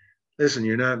Rudy, listen,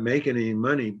 you're not making any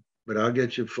money, but I'll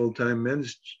get you a full-time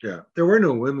men's job. There were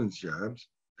no women's jobs.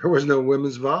 There was no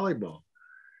women's volleyball.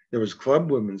 There was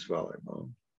club women's volleyball.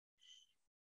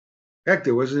 Heck,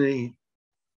 there wasn't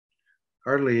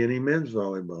hardly any men's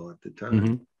volleyball at the time.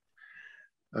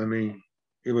 Mm-hmm. I mean,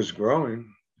 it was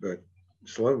growing, but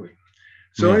slowly.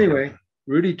 So anyway,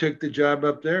 Rudy took the job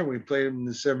up there, and we played in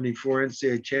the 74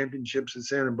 NCAA championships in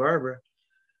Santa Barbara.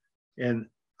 And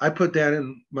I put that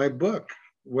in my book,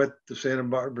 what the Santa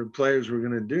Barbara players were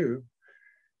going to do.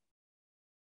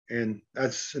 And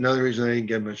that's another reason I didn't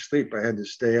get much sleep. I had to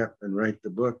stay up and write the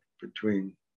book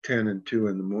between 10 and 2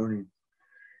 in the morning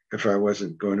if I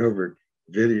wasn't going over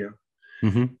video.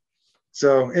 Mm-hmm.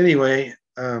 So anyway,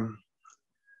 I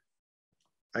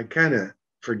kind of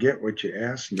forget what you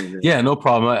asked me. Yeah, no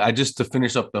problem. I just, to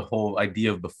finish up the whole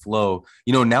idea of the flow,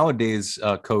 nowadays,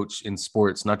 coach, in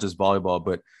sports, not just volleyball,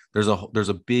 but there's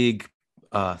a big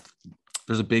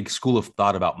school of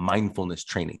thought about mindfulness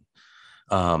training,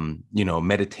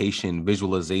 meditation,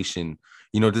 visualization.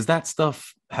 Does that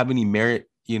stuff have any merit,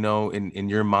 in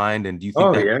your mind? And do you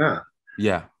think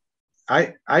yeah.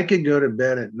 I could go to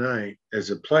bed at night as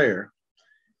a player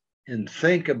and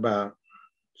think about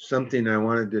something I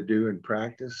wanted to do in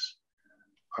practice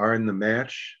or in the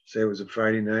match. Say it was a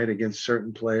Friday night against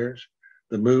certain players.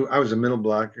 The move, I was a middle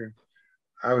blocker.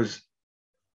 I was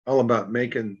all about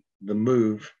making the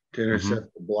move to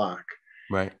intercept the block.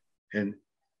 Right. And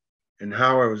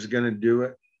how I was going to do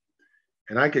it.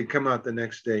 And I could come out the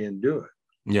next day and do it.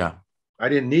 Yeah. I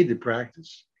didn't need to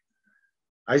practice.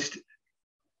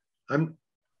 I'm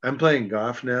playing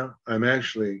golf now. I'm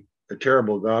actually a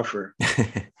terrible golfer.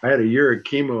 I had a year of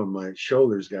chemo and my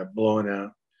shoulders got blown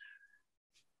out.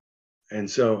 And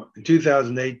so in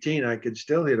 2018, I could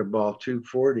still hit a ball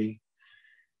 240,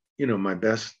 my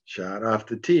best shot off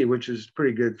the tee, which is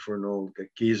pretty good for an old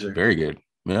geezer. Very good.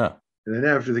 Yeah. And then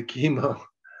after the chemo,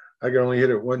 I could only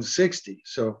hit it 160.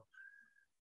 So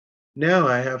now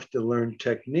I have to learn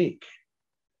technique.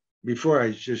 Before I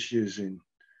was just using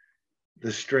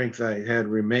the strength I had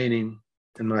remaining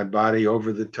in my body,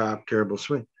 over the top, terrible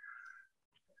swing.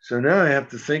 So now I have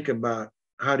to think about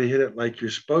how to hit it like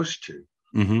you're supposed to.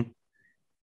 Mm-hmm.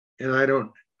 And I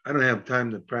don't have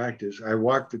time to practice. I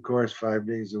walk the course 5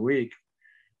 days a week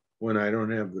when I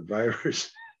don't have the virus.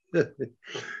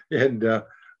 And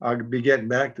I'll be getting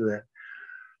back to that.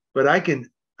 But I can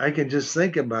just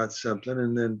think about something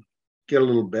and then get a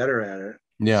little better at it.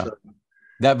 Yeah. So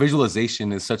that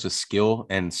visualization is such a skill,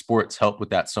 and sports help with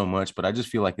that so much. But I just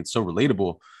feel like it's so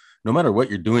relatable no matter what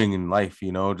you're doing in life,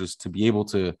 just to be able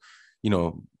to, you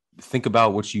know, think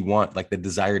about what you want, like the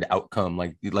desired outcome,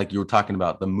 like you were talking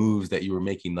about the moves that you were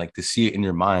making, like to see it in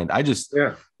your mind. I just,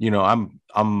 Yeah.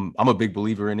 I'm a big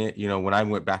believer in it. When I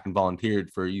went back and volunteered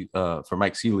for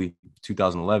Mike Seeley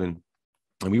 2011,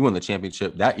 and we won the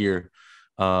championship that year.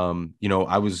 We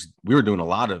were doing a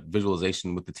lot of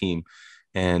visualization with the team,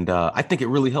 and I think it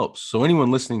really helps. So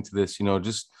anyone listening to this,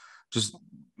 just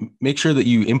make sure that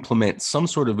you implement some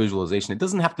sort of visualization. It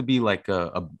doesn't have to be like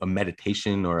a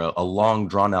meditation or a long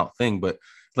drawn out thing, but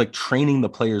like training the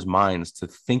players' minds to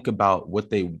think about what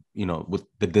they, with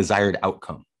the desired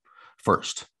outcome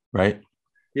first, right?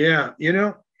 Yeah.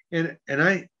 And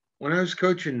when I was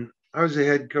coaching, I was the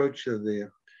head coach of the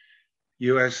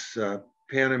U.S.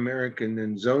 Pan American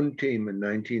and zone team in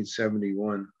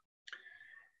 1971.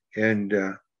 And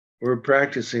we were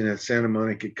practicing at Santa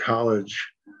Monica College.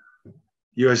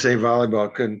 USA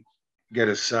Volleyball couldn't get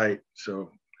a site.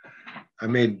 So I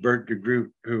made Bert DeGroot,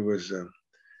 who was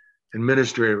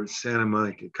administrator at Santa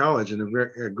Monica College and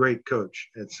a great coach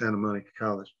at Santa Monica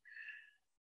College,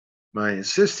 my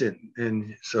assistant.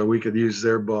 And so we could use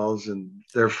their balls and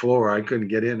their floor. I couldn't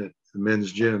get in at the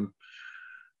men's gym.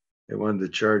 They wanted to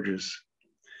charge us.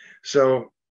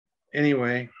 So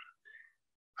anyway,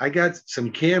 I got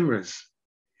some cameras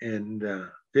and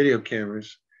video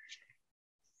cameras,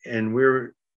 and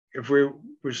if we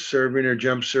were serving or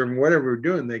jump serving, whatever we're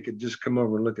doing, they could just come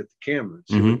over and look at the camera and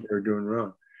see what they're doing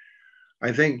wrong.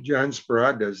 I think John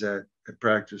Sparrott does that at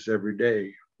practice every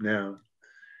day now.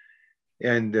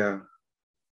 And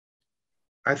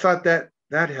I thought that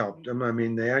helped them. I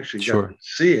mean, they actually got to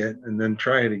see it and then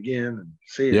try it again and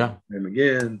see it and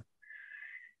again.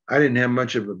 I didn't have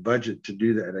much of a budget to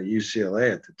do that at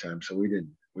UCLA at the time, so we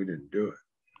didn't do it.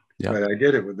 Yeah. But I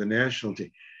did it with the national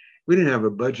team. We didn't have a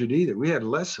budget either. We had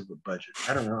less of a budget.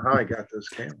 I don't know how I got those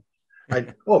cameras.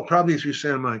 Probably through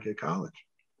Santa Monica College.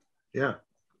 Yeah,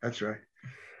 that's right.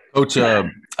 Coach,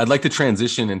 I'd like to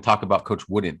transition and talk about Coach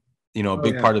Wooden. A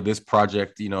big part of this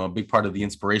project, a big part of the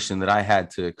inspiration that I had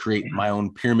to create my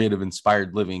own pyramid of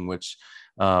inspired living, which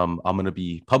I'm going to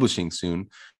be publishing soon,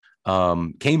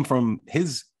 came from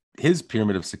his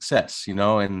pyramid of success,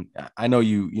 and I know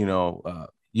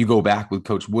you go back with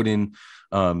Coach Wooden.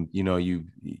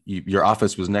 Your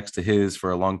office was next to his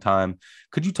for a long time.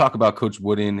 Could you talk about Coach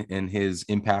Wooden and his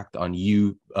impact on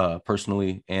you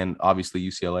personally, and obviously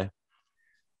UCLA?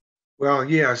 Well,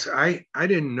 yes, I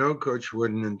didn't know Coach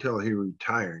Wooden until he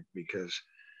retired, because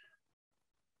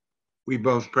we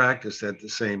both practiced at the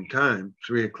same time,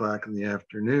 3:00 in the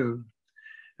afternoon,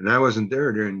 and I wasn't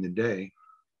there during the day.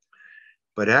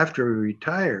 But after we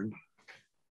retired,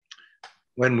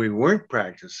 when we weren't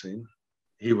practicing,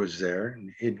 he was there,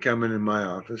 and he'd come in my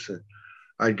office and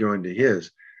I'd go into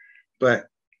his. But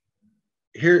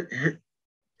here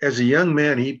as a young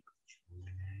man, he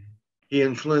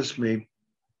influenced me.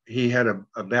 He had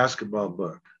a basketball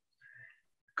book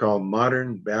called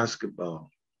Modern Basketball.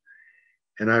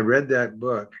 And I read that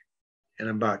book, and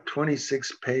about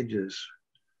 26 pages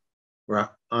were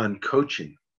on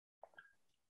coaching.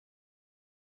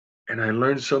 And I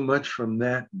learned so much from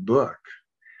that book.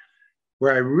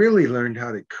 Where I really learned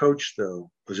how to coach,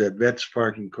 though, was at Betts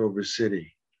Park in Culver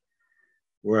City,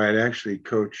 where I'd actually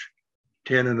coach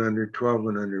 10 and under, 12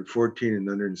 and under, 14 and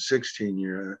under, and 16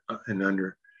 year and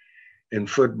under in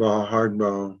football,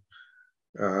 hardball,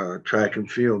 track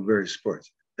and field, various sports.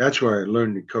 That's where I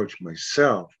learned to coach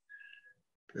myself.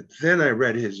 But then I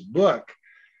read his book,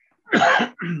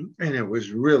 and it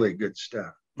was really good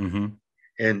stuff. Mm-hmm.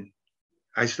 And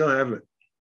I still have it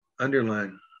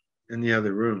underlined in the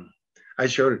other room. I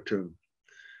showed it to him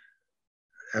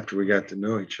after we got to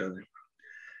know each other.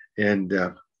 And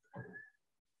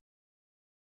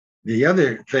the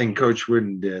other thing Coach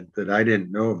Wooden did that I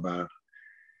didn't know about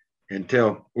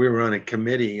until we were on a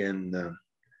committee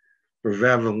for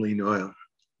Valvoline Oil.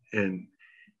 And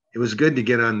it was good to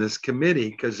get on this committee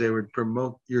because they would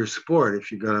promote your sport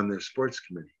if you got on their sports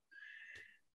committee.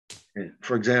 And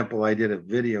for example, I did a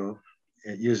video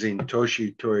using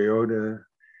Toshi Toyota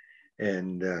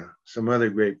and some other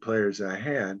great players I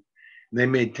had. And they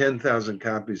made 10,000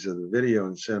 copies of the video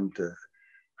and sent them to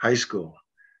high school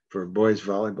for boys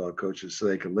volleyball coaches so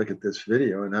they could look at this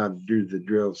video and how to do the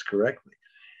drills correctly.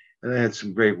 And I had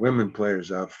some great women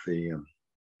players off the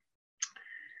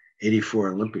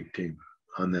 84 Olympic team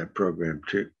on that program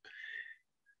too,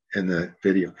 in the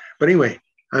video. But anyway,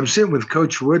 I'm sitting with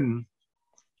Coach Wooden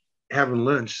having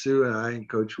lunch, Sue and I and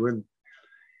Coach Wooden.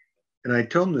 And I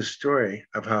told him the story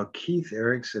of how Keith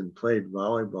Erickson played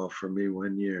volleyball for me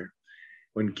one year.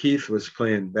 when Keith was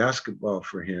playing basketball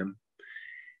for him,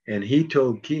 and he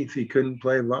told Keith he couldn't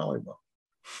play volleyball.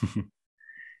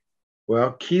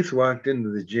 Well, Keith walked into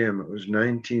the gym. It was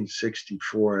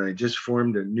 1964, and I just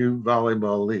formed a new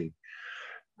volleyball league.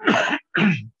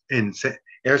 And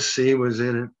SC was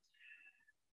in it,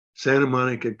 Santa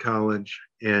Monica College,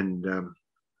 and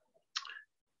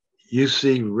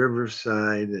UC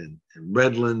Riverside and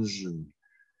Redlands, and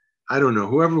I don't know,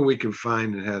 whoever we could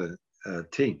find that had a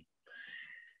team.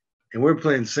 And we're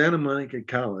playing Santa Monica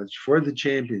College for the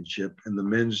championship in the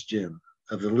men's gym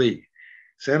of the league.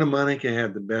 Santa Monica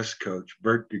had the best coach,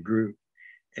 Bert DeGroot,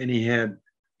 and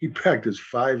he practiced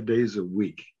 5 days a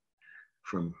week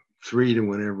from 3 to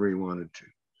whenever he wanted to.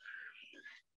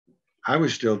 I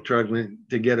was still struggling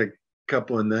to get a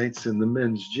couple of nights in the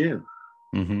men's gym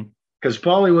because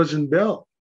Paulie wasn't built.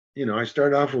 You know, I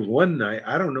started off with one night.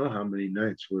 I don't know how many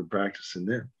nights we were practicing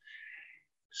there.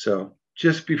 So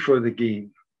just before the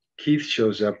game, Keith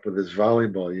shows up with his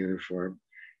volleyball uniform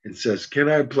and says, "Can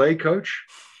I play, coach?"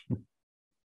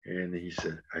 And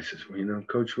I says, "Well, you know,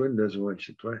 Coach Wooden doesn't want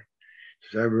you to play." He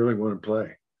says, "I really want to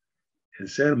play." And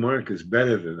Santa Monica is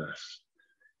better than us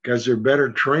because they're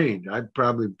better trained. I'd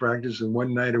probably practice in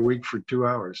one night a week for 2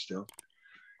 hours still.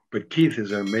 But Keith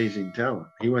is an amazing talent.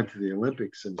 He went to the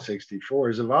Olympics in '64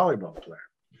 as a volleyball player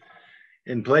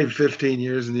and played 15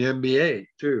 years in the NBA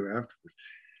too afterwards.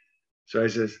 So I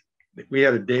says, we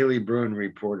had a Daily Bruin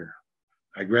reporter.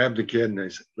 I grabbed the kid and I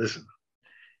said, "Listen,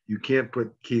 you can't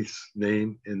put Keith's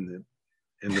name in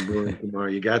the Bruin tomorrow.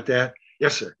 You got that?"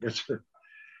 "Yes, sir. Yes, sir."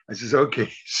 I says,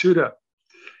 "Okay, suit up."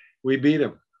 We beat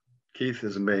him. Keith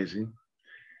is amazing.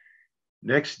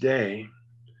 Next day,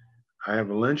 I have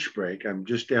a lunch break. I'm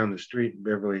just down the street in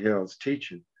Beverly Hills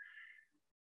teaching.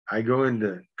 I go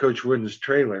into Coach Wooden's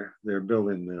trailer. They're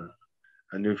building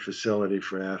a new facility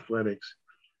for athletics.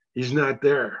 He's not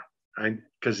there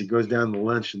because he goes down to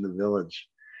lunch in the village.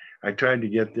 I tried to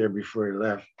get there before he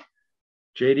left.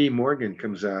 J.D. Morgan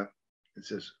comes out and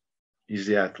says, he's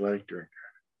the athletic director.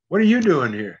 "What are you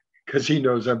doing here?" Because he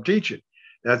knows I'm teaching.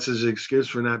 That's his excuse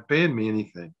for not paying me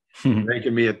anything,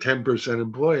 making me a 10%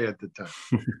 employee at the time,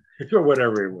 or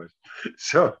whatever it was.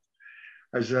 So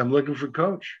I said, "I'm looking for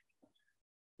coach."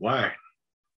 "Why?"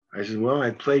 I said, "Well,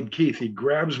 I played Keith." He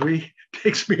grabs me,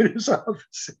 takes me in his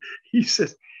office. He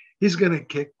says, he's going to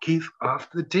kick Keith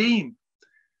off the team.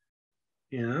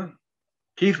 You know,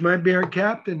 Keith might be our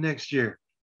captain next year.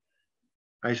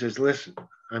 I says, "Listen,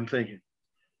 I'm thinking,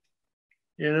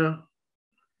 you know,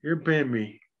 you're paying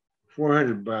me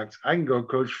 $400. I can go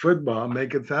coach football,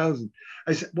 make 1,000.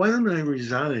 I said, "Why don't I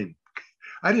resign?"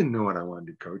 I didn't know what I wanted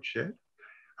to coach yet.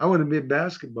 I want to be a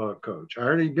basketball coach. I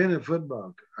already been a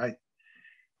football coach.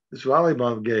 This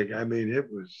volleyball gig, I mean, it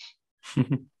was,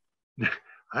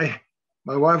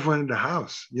 my wife wanted a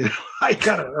house. You know, I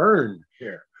got to earn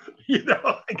here. You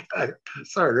know, I got to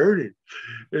start earning.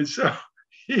 And so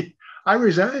I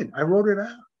resigned. I wrote it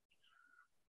out.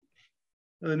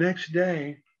 The next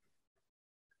day,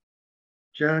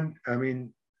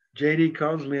 JD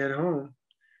calls me at home,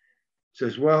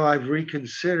 says, "Well, I've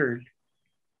reconsidered.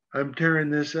 I'm tearing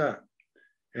this up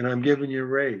and I'm giving you a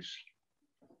raise."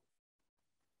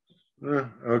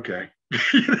 Okay.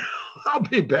 I'll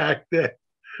be back then.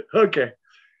 Okay.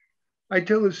 I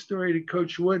tell this story to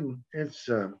Coach Wooden. It's,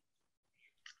 I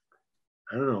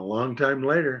don't know, a long time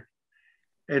later.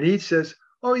 And he says,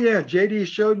 "Oh, yeah, JD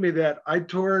showed me that. I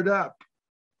tore it up."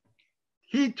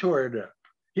 He tore it up.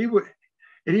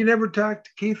 And he never talked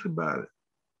to Keith about it.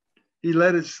 He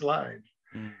let it slide.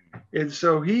 And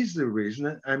so he's the reason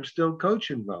that I'm still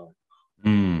coaching volleyball.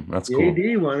 That's the cool.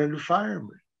 AD wanted to fire me.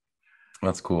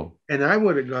 That's cool. And I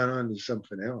would have gone on to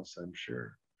something else, I'm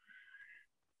sure.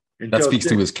 That speaks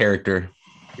to his character.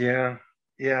 Yeah,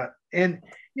 yeah. And,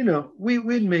 you know,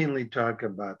 we'd mainly talk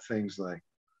about things like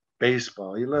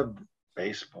baseball. He loved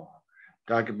baseball.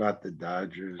 Talk about the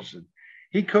Dodgers. And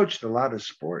he coached a lot of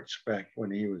sports back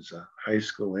when he was a high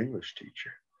school English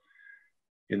teacher.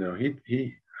 You know,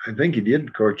 I think he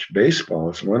did coach baseball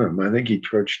as one of them. I think he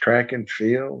coached track and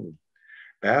field,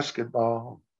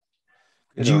 basketball.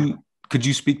 Could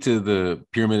you speak to the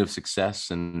pyramid of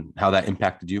success and how that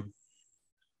impacted you?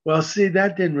 Well, see,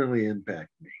 that didn't really impact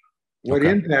me. What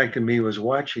impacted me was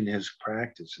watching his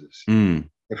practices.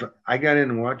 If I got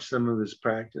in and watched some of his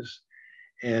practice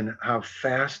and how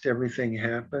fast everything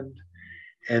happened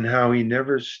and how he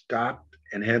never stopped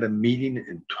and had a meeting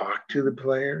and talked to the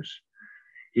players.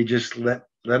 He just let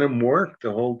them work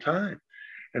the whole time.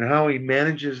 And how he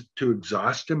manages to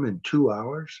exhaust them in 2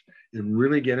 hours and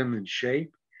really get them in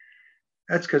shape.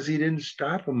 That's because he didn't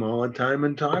stop them all the time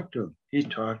and talk to them. He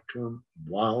talked to them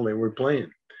while they were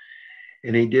playing.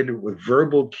 And he did it with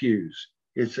verbal cues.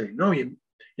 He'd say, no, you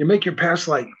make your pass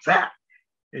like that.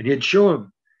 And he'd show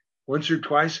them once or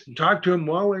twice and talk to them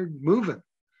while they're moving.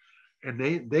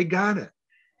 And they got it.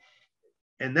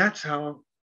 And that's how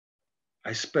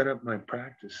I sped up my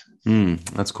practices.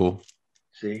 That's cool.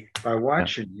 See, by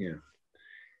watching him.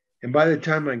 And by the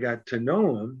time I got to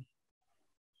know him,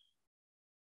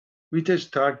 we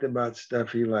just talked about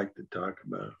stuff he liked to talk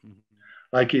about.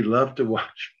 Like he loved to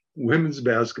watch women's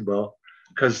basketball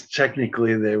because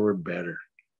technically they were better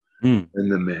than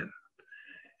the men.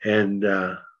 And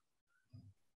a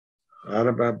lot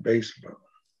about baseball.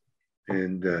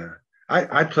 And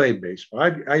I played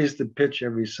baseball. I used to pitch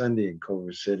every Sunday in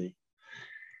Culver City.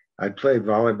 I'd play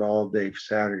volleyball all day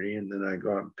Saturday, and then I'd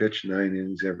go out and pitch 9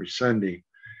 innings every Sunday.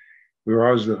 We were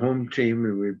always the home team,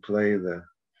 and we'd play the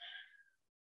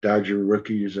Dodger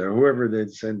rookies or whoever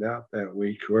they'd send out that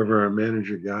week, whoever our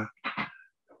manager got.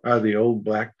 Are the old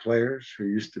black players who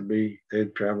used to be,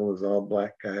 they'd travel as all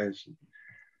black guys.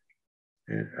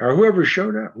 Or whoever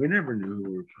showed up. We never knew who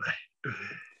we were playing.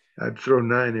 I'd throw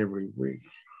 9 every week.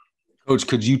 Coach,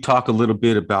 could you talk a little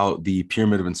bit about the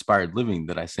Pyramid of Inspired Living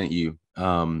that I sent you?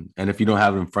 And if you don't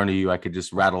have it in front of you, I could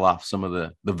just rattle off some of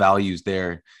the values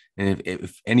there. And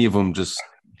if any of them, just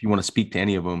if you want to speak to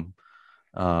any of them,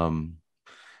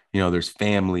 there's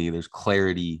family, there's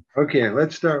clarity. Okay,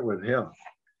 let's start with health.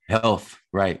 Health,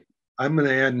 right. I'm going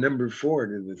to add number 4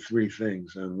 to the 3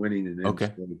 things on winning an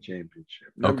NCAA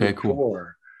championship. Number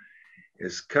 4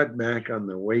 is cut back on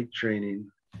the weight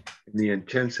training and the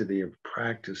intensity of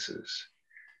practices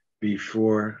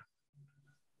before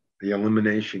the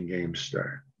elimination games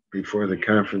start, before the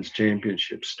conference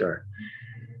championships start.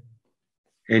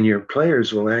 And your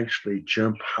players will actually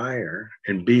jump higher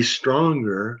and be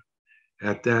stronger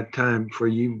at that time for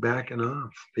you backing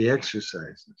off the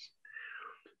exercises.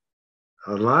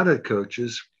 A lot of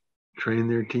coaches train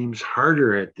their teams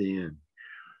harder at the end.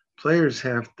 Players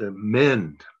have to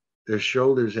mend. Their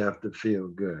shoulders have to feel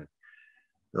good.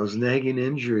 Those nagging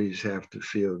injuries have to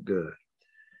feel good.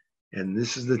 And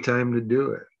this is the time to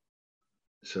do it.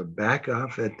 So back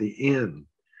off at the end.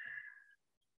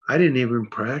 I didn't even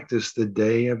practice the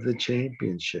day of the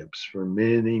championships for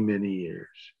many, many years.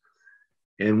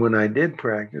 And when I did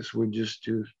practice, we just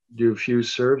do a few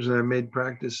serves, and I made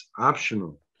practice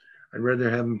optional. I'd rather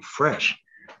have them fresh.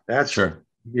 That's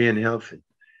being healthy.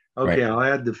 Okay, right. I'll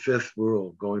add the 5th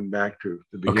rule, going back to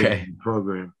the beginning of the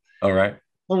program. All right.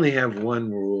 Only have one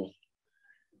rule.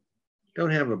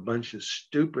 Don't have a bunch of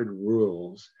stupid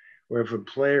rules where if a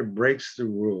player breaks the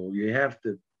rule, you have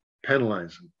to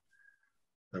penalize them.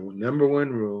 The number 1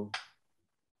 rule.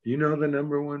 Do you know the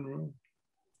number 1 rule?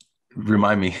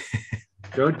 Remind me.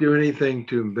 Don't do anything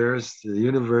to embarrass the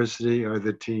university or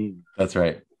the team. That's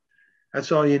right.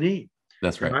 That's all you need.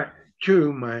 That's right.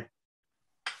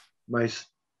 My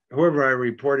whoever I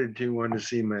reported to wanted to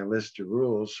see my list of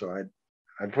rules, so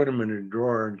I put them in a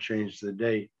drawer and changed the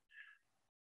date.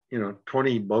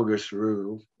 20 bogus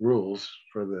rules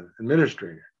for the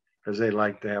administrator because they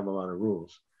like to have a lot of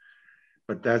rules.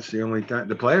 But that's the only time.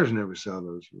 The players never saw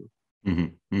those rules.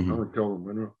 I only told them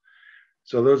one rule.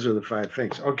 So those are the 5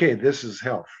 things. Okay, this is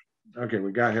health. Okay,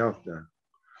 we got health done.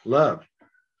 Love.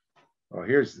 Oh,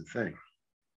 here's the thing.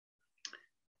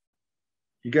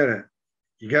 You gotta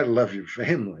love your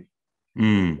family.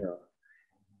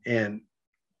 And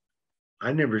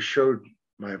I never showed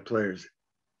my players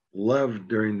love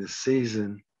during the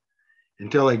season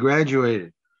until I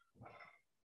graduated.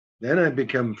 Then I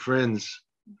become friends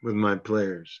with my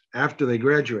players after they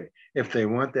graduate. If they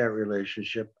want that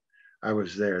relationship, I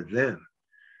was there then.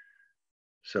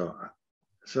 So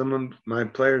some of my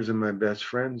players are my best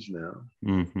friends now.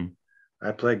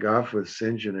 I play golf with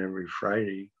St. John every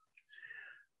Friday.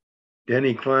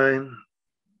 Denny Klein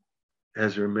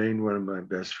has remained one of my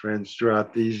best friends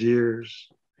throughout these years.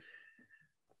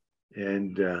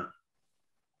 And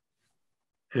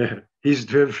he's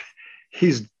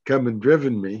come and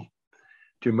driven me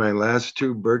to my last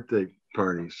 2 birthday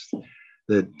parties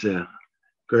that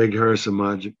Greg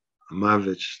Harasimovich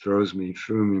throws me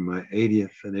my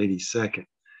 80th and 82nd.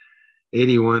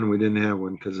 81, we didn't have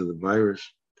one because of the virus.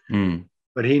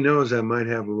 But he knows I might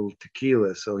have a little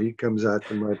tequila, so he comes out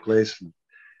to my place and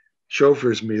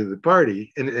chauffeurs me to the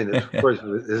party, and of course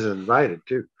is invited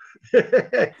too.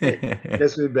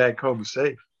 Gets me back home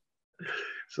safe.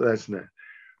 So that's nice.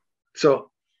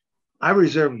 So I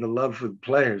reserve the love for the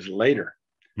players later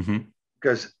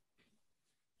because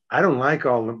I don't like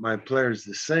all of my players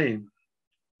the same.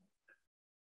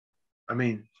 I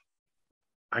mean,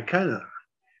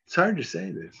 it's hard to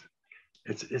say this.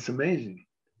 It's amazing.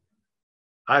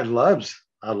 I love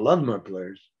my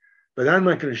players, But I'm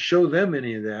not going to show them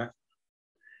any of that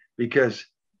because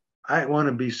I want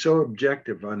to be so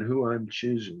objective on who I'm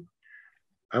choosing.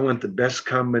 I want the best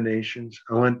combinations.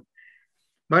 I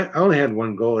only had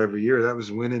one goal every year. That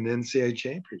was win an NCAA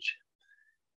championship.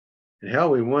 And hell,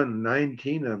 we won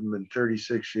 19 of them in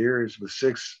 36 years with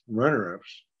 6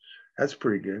 runner-ups. That's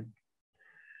pretty good.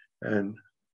 And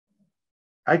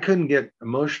I couldn't get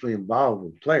emotionally involved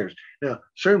with players. Now,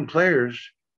 certain players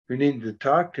who needed to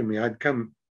talk to me, they'd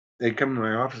come to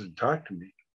my office and talk to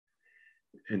me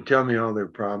and tell me all their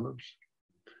problems.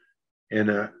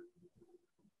 And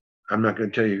I'm not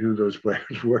going to tell you who those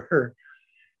players were.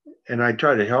 And I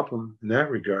try to help them in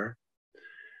that regard.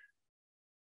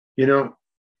 You know,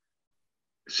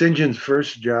 St. John's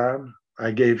first job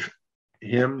I gave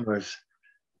him was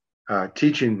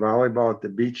teaching volleyball at the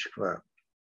beach club.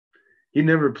 He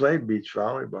never played beach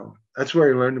volleyball. That's where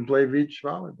he learned to play beach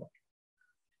volleyball.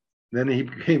 Then he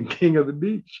became king of the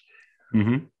beach.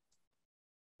 Mm-hmm.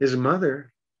 His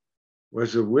mother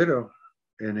was a widow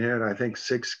and had, I think,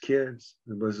 6 kids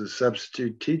and was a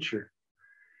substitute teacher,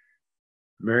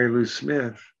 Mary Lou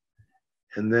Smith.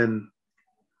 And then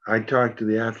I talked to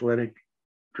the athletic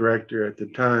director at the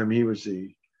time. He was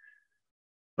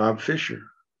Bob Fisher.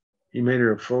 He made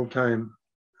her a full-time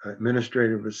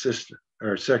administrative assistant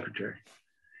or secretary.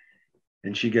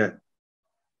 And she got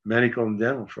medical and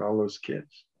dental for all those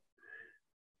kids.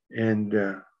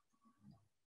 And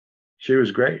she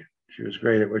was great. She was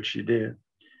great at what she did.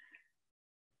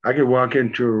 I could walk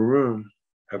into a room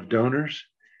of donors.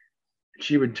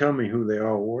 She would tell me who they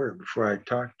all were before I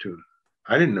talked to them.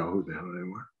 I didn't know who the hell they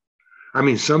were. I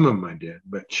mean, some of them I did,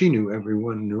 but she knew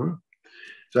everyone in the room.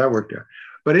 So that worked out.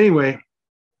 But anyway,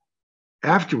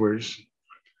 afterwards,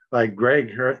 like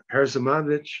Greg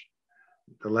Herzimovich,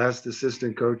 the last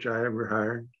assistant coach I ever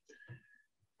hired,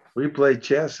 we played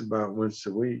chess about once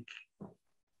a week.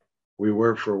 We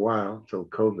were for a while until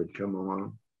COVID came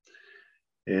along.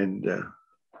 And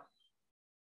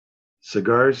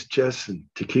cigars, chess, and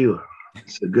tequila.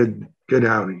 It's a good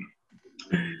outing.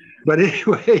 But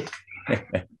anyway,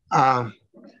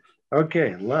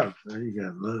 okay, love. There you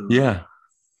go, love. Yeah.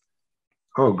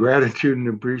 Oh, gratitude and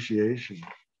appreciation.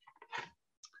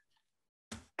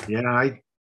 Yeah,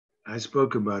 I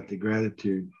spoke about the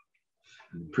gratitude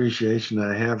and appreciation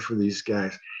I have for these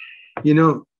guys. You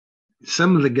know,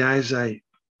 some of the guys I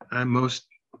most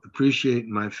appreciate,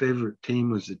 my favorite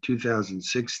team was the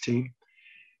 2006 team,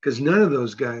 because none of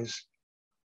those guys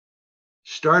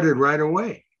started right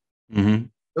away. Mm-hmm.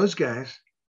 Those guys,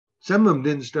 some of them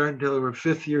didn't start until they were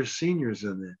 5th-year seniors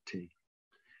on that team.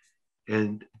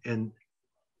 And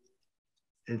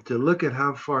to look at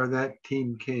how far that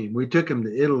team came, we took them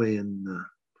to Italy in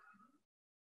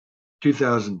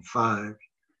 2005,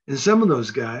 and some of those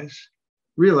guys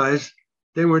realized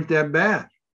they weren't that bad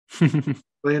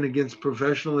playing against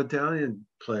professional Italian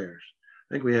players.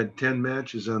 I think we had 10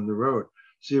 matches on the road.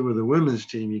 See, with the women's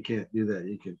team, you can't do that.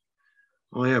 You can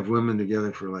only have women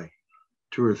together for like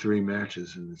 2 or 3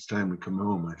 matches, and it's time to come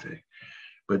home, I think.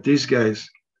 But these guys,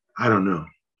 I don't know.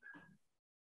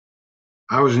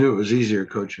 I always knew it was easier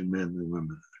coaching men than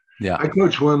women. Yeah. I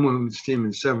coached one women's team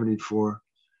in '74.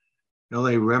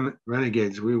 LA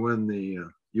Renegades, we won the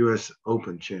US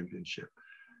Open Championship.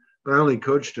 But I only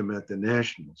coached them at the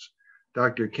Nationals.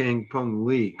 Dr. Kong Peng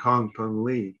Lee,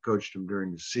 coached them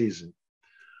during the season.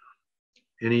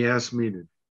 And he asked me to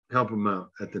help him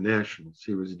out at the Nationals.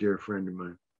 He was a dear friend of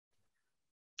mine.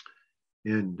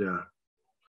 And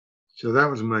so that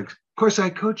was of course, I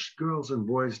coached girls and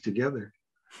boys together,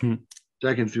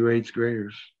 2nd through 8th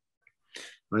graders,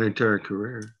 my entire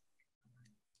career,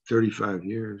 35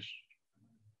 years.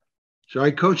 So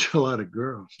I coached a lot of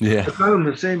girls. Yeah. I found them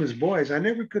the same as boys. I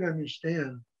never could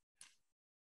understand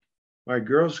why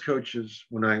girls coaches,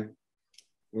 when I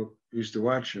used to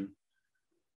watch them,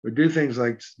 would do things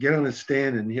like get on a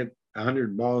stand and hit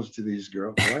 100 balls to these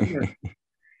girls. Why not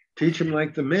teach them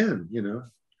like the men, you know?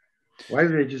 Why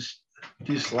do they just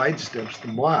do slide steps to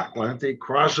block? Why don't they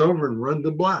cross over and run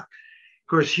the block? Of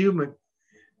course, Hugh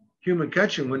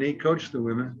McCutcheon, when he coached the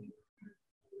women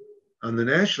on the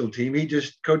national team, he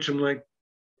just coached them like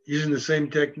using the same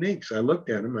techniques. I looked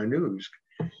at him, I knew he was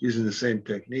using the same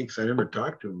techniques. I never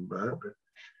talked to him about it, but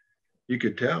you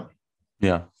could tell.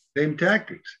 Yeah. Same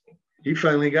tactics. He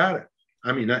finally got it.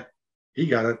 I mean, he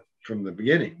got it from the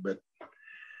beginning, but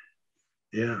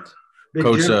yeah.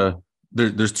 Coach,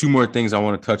 there's 2 more things I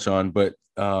want to touch on, but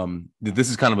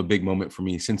this is kind of a big moment for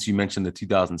me. Since you mentioned the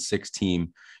 2006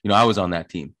 team, you know, I was on that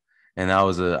team, and I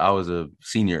was a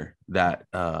senior that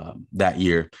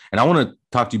year. And I want to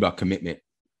talk to you about commitment.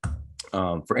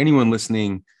 For anyone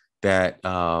listening that,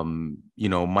 you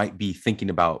know, might be thinking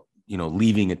about,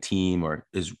 leaving a team or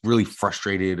is really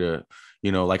frustrated,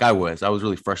 like I was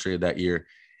really frustrated that year.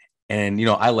 And,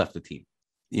 I left the team,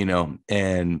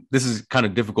 and this is kind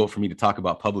of difficult for me to talk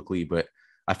about publicly, but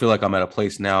I feel like I'm at a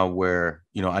place now where,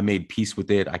 I made peace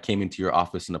with it. I came into your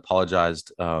office and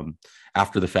apologized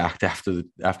after the fact,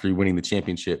 after winning the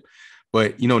championship.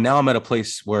 But, now I'm at a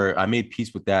place where I made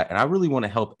peace with that. And I really want to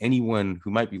help anyone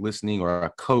who might be listening, or a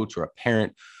coach or a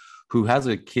parent who has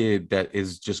a kid that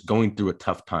is just going through a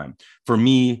tough time. For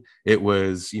me, it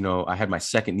was, I had my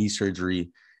second knee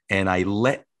surgery, and I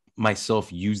let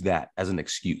myself use that as an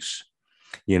excuse,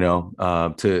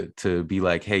 to be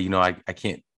like, hey,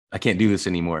 I can't do this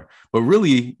anymore. But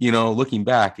really, looking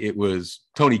back, it was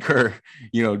Tony Kerr,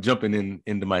 jumping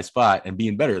into my spot and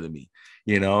being better than me,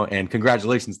 and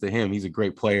congratulations to him. He's a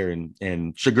great player,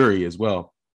 and Shaguri as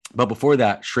well. But before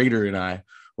that, Schrader and I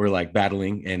were like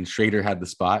battling, and Schrader had the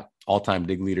spot, all-time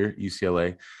dig leader,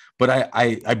 UCLA. But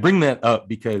I bring that up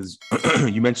because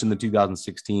you mentioned the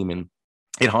 2006 team, and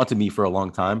it haunted me for a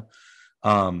long time.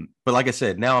 But like I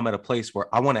said, now I'm at a place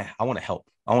where I want to help.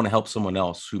 I want to help someone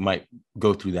else who might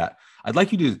go through that. I'd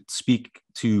like you to speak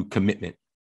to commitment.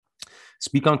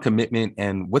 Speak on commitment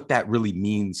and what that really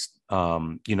means,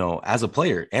 as a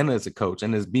player and as a coach,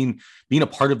 and as being a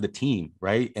part of the team,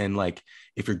 right? And like,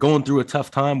 if you're going through a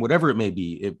tough time, whatever it may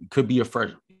be, it could be a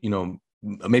fresh,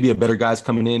 maybe a better guy's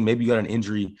coming in, maybe you got an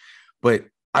injury, but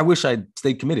I wish I'd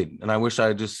stayed committed, and I wish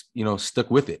I just, stuck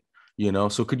with it,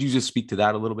 So could you just speak to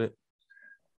that a little bit?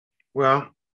 Well,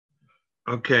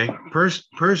 okay.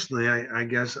 Personally, I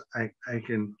guess I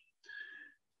can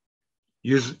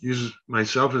use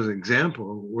myself as an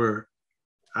example where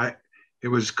it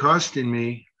was costing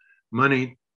me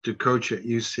money to coach at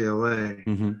UCLA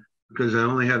because I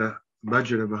only had a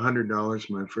budget of $100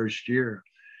 my first year.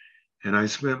 And I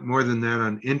spent more than that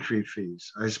on entry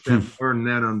fees. I spent more than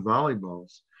that on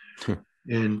volleyballs.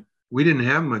 And we didn't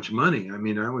have much money. I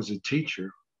mean, I was a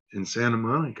teacher in Santa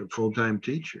Monica, full-time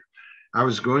teacher. I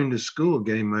was going to school,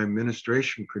 getting my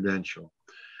administration credential.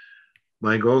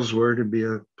 My goals were to be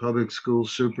a public school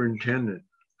superintendent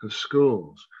of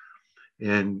schools.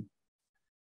 And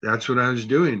that's what I was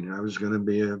doing. I was going to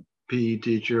be a PE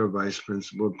teacher, a vice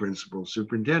principal, principal,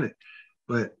 superintendent.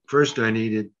 But first I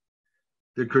needed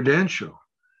the credential,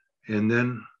 and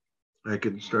then I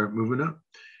could start moving up.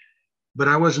 But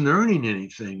I wasn't earning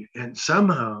anything. And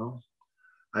somehow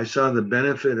I saw the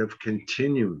benefit of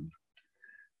continuing.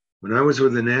 When I was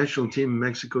with the national team in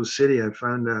Mexico City, I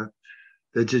found out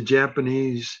that the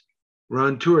Japanese were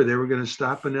on tour. They were going to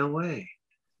stop in LA,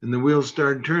 and the wheels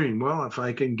started turning. Well, if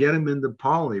I can get them into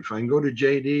Poly, if I can go to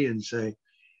JD and say,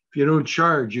 if you don't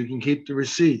charge, you can keep the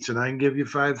receipts, and I can give you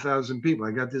 5,000 people.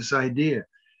 I got this idea,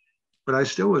 but I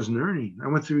still wasn't earning. I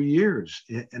went through years,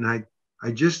 and I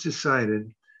just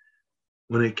decided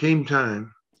when it came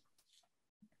time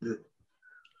that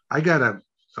I got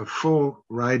a full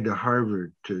ride to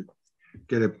Harvard to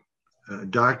get a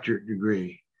doctorate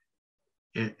degree.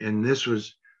 And this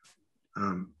was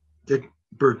Dick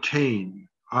Bertain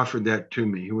offered that to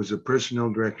me. He was a personnel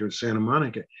director of Santa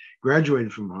Monica,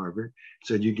 graduated from Harvard,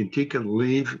 said you can take a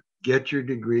leave, get your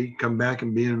degree, come back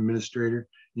and be an administrator,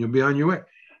 you'll be on your way.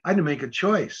 I had to make a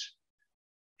choice.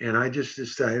 And I just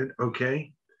decided,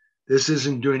 okay, this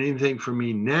isn't doing anything for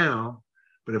me now,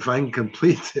 but if I can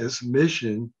complete this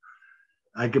mission,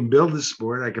 I can build the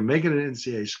sport, I can make it an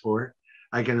NCAA sport,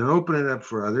 I can open it up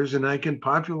for others, and I can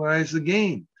popularize the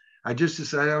game. I just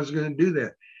decided I was going to do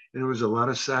that. And it was a lot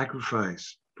of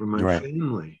sacrifice for my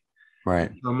family,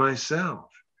 right, for myself.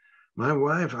 My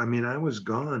wife, I mean, I was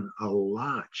gone a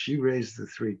lot. She raised the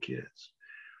 3 kids.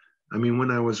 I mean,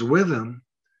 when I was with them,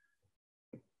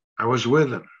 I was with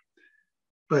them.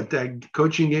 But that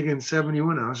coaching gig in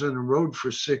 71, I was on the road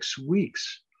for 6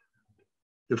 weeks.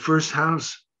 The first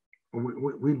house,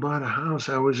 we bought a house.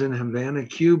 I was in Havana,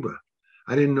 Cuba.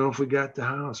 I didn't know if we got the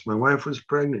house. My wife was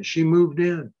pregnant. She moved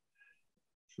in.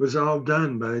 It was all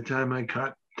done by the time I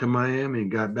got to Miami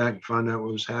and got back and found out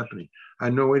what was happening. I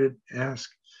had no way to ask.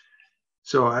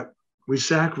 So we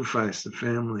sacrificed the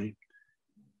family.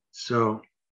 So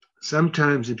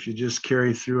sometimes if you just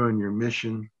carry through on your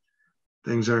mission,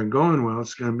 things aren't going well,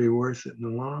 it's going to be worth it in the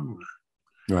long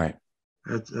run. Right.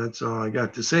 That's all I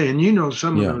got to say. And you know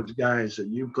some of those guys that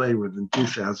you played with in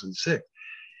 2006,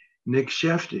 Nick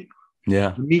Shefty.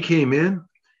 Yeah. When he came in,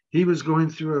 he was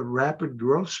going through a rapid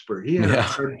growth spurt. He had a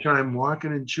hard time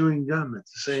walking and chewing gum at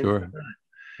the same time.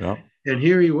 Yeah. And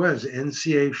here he was,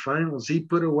 NCAA finals. He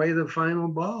put away the final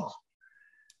ball.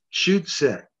 Shoot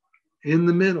set in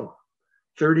the middle,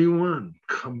 31,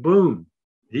 kaboom.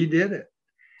 He did it.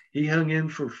 He hung in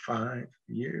for 5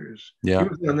 years. He Yeah.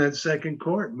 was on that second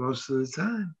court most of the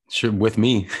time. Sure. With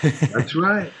me. That's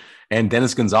right. And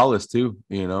Dennis Gonzalez too,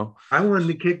 you know. I wanted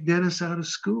to kick Dennis out of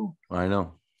school. I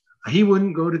know. He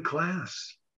wouldn't go to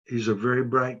class. He's a very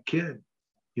bright kid.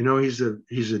 You know, he's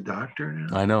a doctor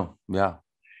now. I know. Yeah.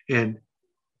 And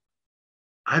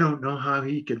I don't know how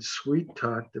he could sweet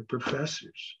talk the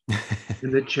professors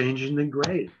into changing the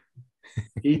grade.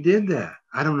 He did that.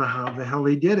 I don't know how the hell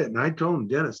he did it. And I told him,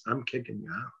 Dennis, I'm kicking you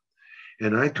out.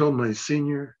 And I told my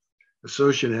senior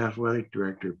associate athletic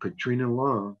director, Patrina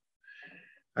Long,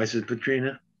 I said,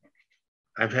 Patrina,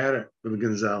 I've had it with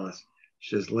Gonzalez.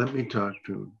 She says, let me talk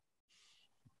to him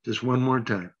just one more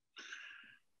time.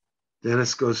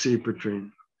 Dennis, go see Patrina.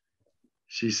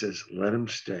 She says, let him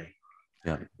stay.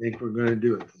 Yeah. I think we're going to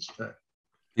do it this time.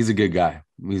 He's a good guy.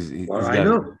 I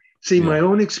know. See, my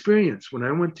own experience when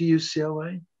I went to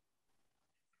UCLA,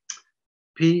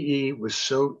 PE was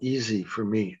so easy for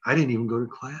me. I didn't even go to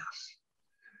class.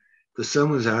 The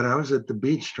sun was out. I was at the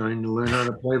beach trying to learn how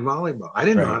to play volleyball. I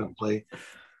didn't know how to play.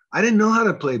 I didn't know how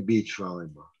to play beach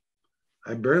volleyball.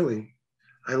 I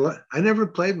never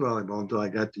played volleyball until I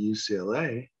got to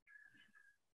UCLA.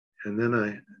 And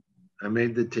then I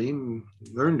made the team,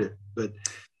 learned it. But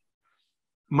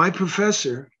my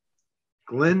professor,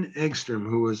 Glenn Eggstrom,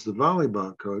 who was the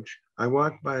volleyball coach, I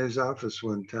walked by his office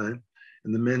one time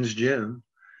in the men's gym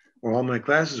where all my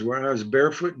classes were. And I was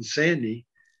barefoot and sandy.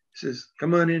 He says,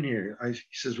 come on in here. He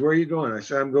says, where are you going? I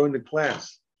said, I'm going to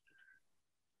class.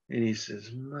 And he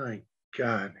says, my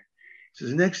God. He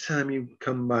says, next time you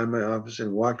come by my office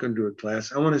and walk into a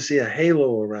class, I want to see a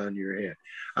halo around your head.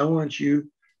 I want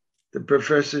you, the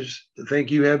professors, to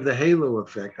think you have the halo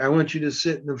effect. I want you to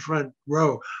sit in the front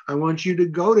row. I want you to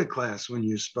go to class when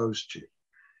you're supposed to.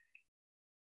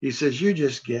 He says, you're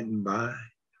just getting by.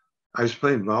 I was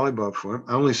playing volleyball for him.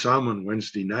 I only saw him on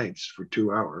Wednesday nights for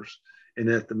 2 hours. And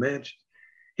at the match,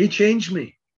 he changed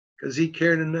me because he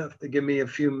cared enough to give me a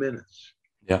few minutes.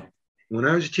 Yeah. When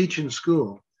I was teaching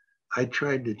school, I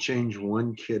tried to change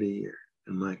one kid a year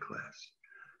in my class.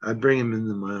 I'd bring him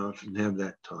into my office and have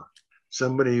that talk.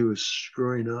 Somebody who was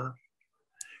screwing up.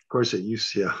 Of course, at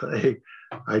UCLA,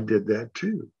 I did that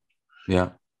too.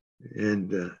 Yeah.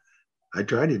 And I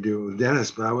tried to do it with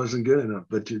Dennis, but I wasn't good enough.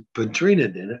 But Patrina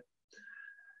did it.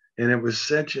 And it was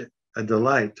such a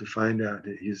delight to find out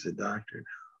that he's a doctor now.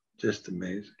 Just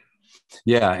amazing.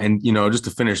 Yeah. And, you know, just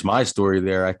to finish my story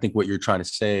there, I think what you're trying to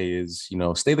say is, you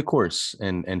know, stay the course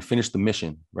and finish the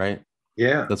mission, right?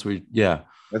 Yeah. That's what, yeah.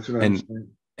 That's what I'm saying.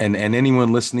 And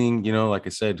anyone listening, you know, like I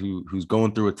said, who's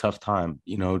going through a tough time,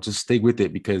 you know, just stay with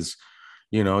it because,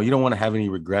 you know, you don't want to have any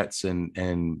regrets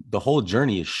and the whole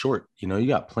journey is short. You know, you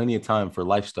got plenty of time for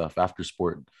life stuff after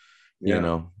sport, you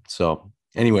know? So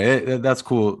anyway, that's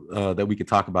cool that we could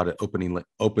talk about it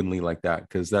openly like that.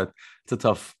 Cause it's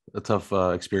a tough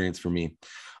experience for me.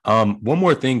 One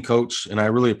more thing, Coach, and I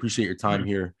really appreciate your time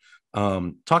here.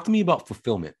 Talk to me about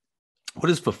fulfillment. What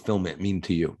does fulfillment mean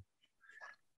to you?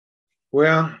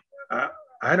 Well,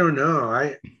 I don't know.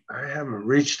 I haven't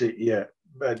reached it yet,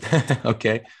 but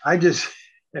okay. I just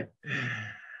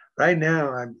right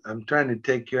now I'm trying to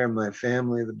take care of my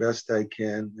family the best I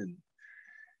can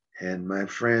and my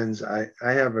friends. I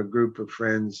have a group of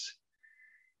friends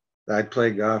that I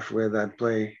play golf with. I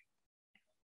play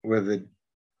with a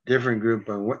different group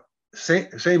on what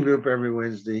same group every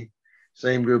Wednesday,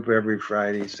 same group every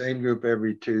Friday, same group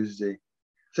every Tuesday,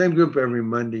 same group every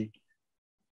Monday.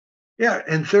 Yeah,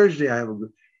 and Thursday I have a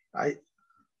group.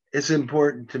 It's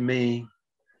important to me.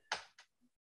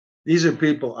 These are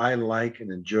people I like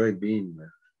and enjoy being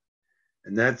with.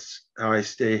 And that's how I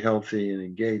stay healthy and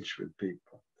engaged with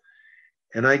people.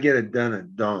 And I get it done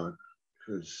at dawn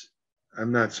because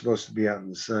I'm not supposed to be out in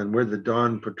the sun. We're the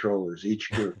dawn patrollers,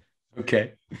 each group.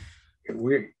 Okay.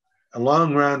 A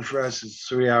long round for us is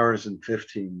 3 hours and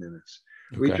 15 minutes.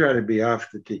 Okay. We try to be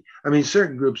off the tee. I mean,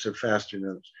 certain groups are faster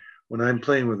than others. When I'm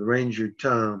playing with Ranger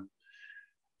Tom,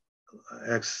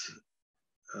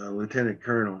 ex-lieutenant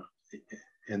colonel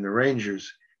in the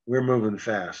Rangers, we're moving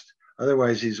fast.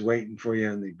 Otherwise, he's waiting for you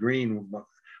on the green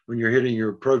when you're hitting your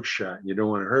approach shot. And you don't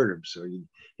want to hurt him, so you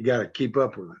got to keep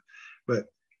up with it. But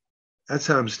that's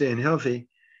how I'm staying healthy.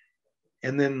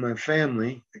 And then my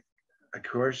family, of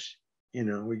course, you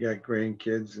know, we got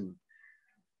grandkids and,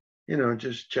 you know,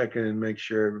 just checking and make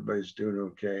sure everybody's doing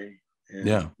okay. And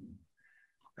yeah.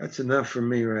 That's enough for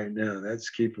me right now. That's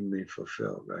keeping me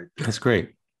fulfilled right there. That's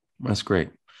great. That's great.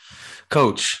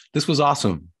 Coach, this was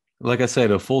awesome. Like I said,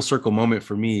 a full circle moment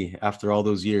for me after all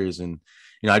those years. And,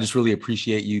 you know, I just really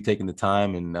appreciate you taking the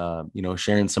time and, you know,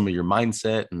 sharing some of your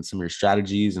mindset and some of your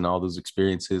strategies and all those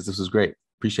experiences. This was great.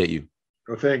 Appreciate you.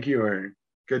 Well, thank you, Aaron.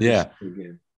 Good to see Yeah. you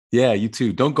again. Yeah, you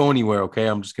too. Don't go anywhere, okay?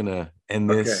 I'm just going to end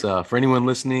this. Okay. For anyone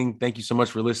listening, thank you so much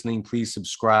for listening. Please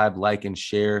subscribe, like, and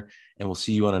share, and we'll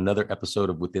see you on another episode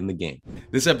of Within the Game.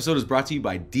 This episode is brought to you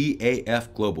by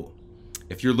DAF Global.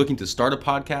 If you're looking to start a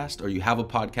podcast or you have a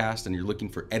podcast and you're looking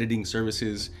for editing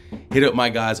services, hit up my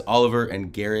guys, Oliver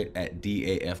and Garrett at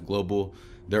DAF Global.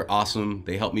 They're awesome.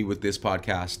 They help me with this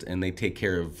podcast and they take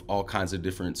care of all kinds of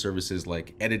different services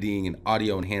like editing and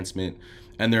audio enhancement,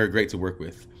 and they're great to work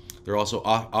with. They're also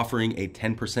offering a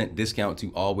 10% discount to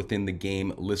all Within the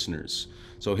Game listeners.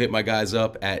 So hit my guys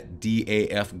up at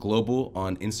DAF Global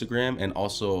on Instagram and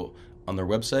also on their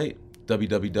website,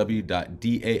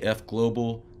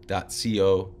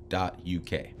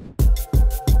 www.dafglobal.co.uk.